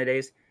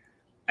Porcellionanidae.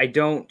 I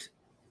don't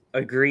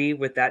agree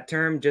with that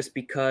term, just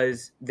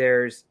because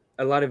there's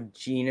a lot of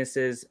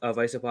genuses of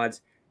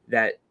isopods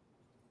that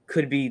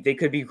could be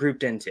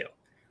grouped into.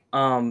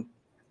 I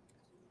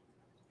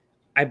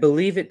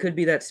believe it could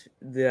be that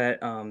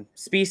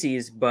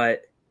species,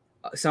 but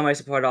some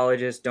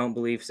isopodologists don't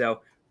believe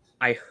so.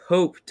 I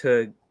hope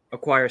to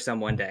acquire some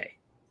one day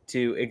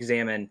to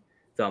examine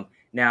them.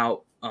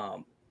 Now,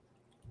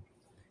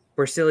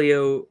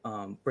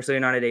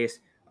 Porcellionanidae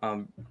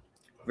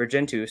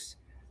virgentus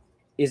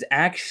is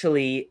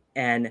actually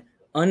an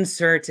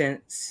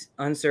uncertain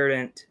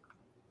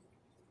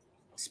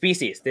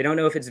species. They don't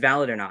know if it's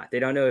valid or not. They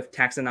don't know if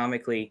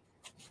taxonomically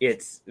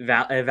it's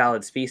a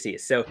valid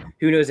species. So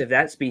who knows if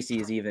that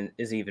species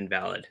is even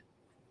valid?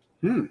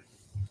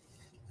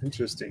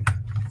 Interesting.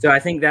 So I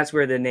think that's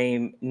where the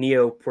name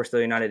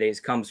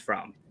Neo-Porcellionanidae comes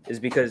from, is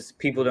because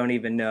people don't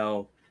even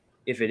know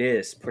if it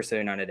is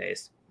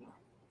Porcellionanidae.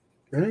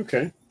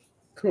 Okay,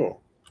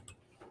 cool.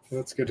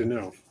 That's good to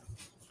know.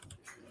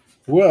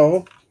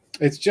 Well,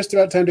 it's just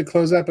about time to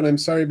close up, and I'm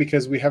sorry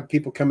because we have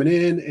people coming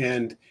in,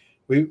 and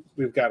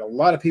we've got a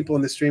lot of people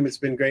in the stream. It's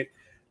been great,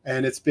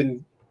 and it's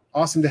been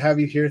awesome to have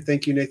you here.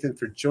 Thank you, Nathan,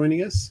 for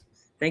joining us.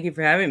 Thank you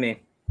for having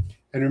me.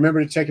 And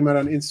remember to check him out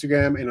on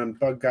Instagram and on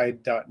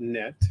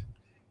bugguide.net.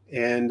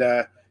 And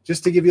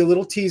just to give you a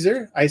little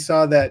teaser, I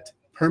saw that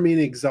Permian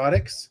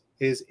Exotics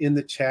is in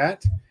the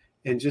chat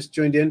and just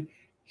joined in.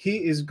 He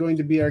is going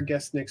to be our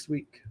guest next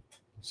week.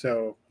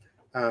 So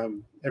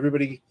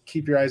everybody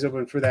keep your eyes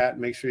open for that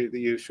and make sure that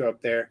you show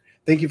up there.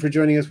 Thank you for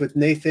joining us with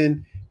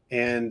Nathan,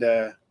 and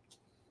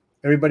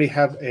everybody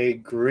have a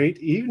great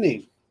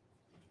evening.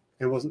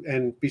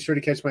 And be sure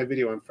to catch my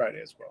video on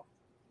Friday as well.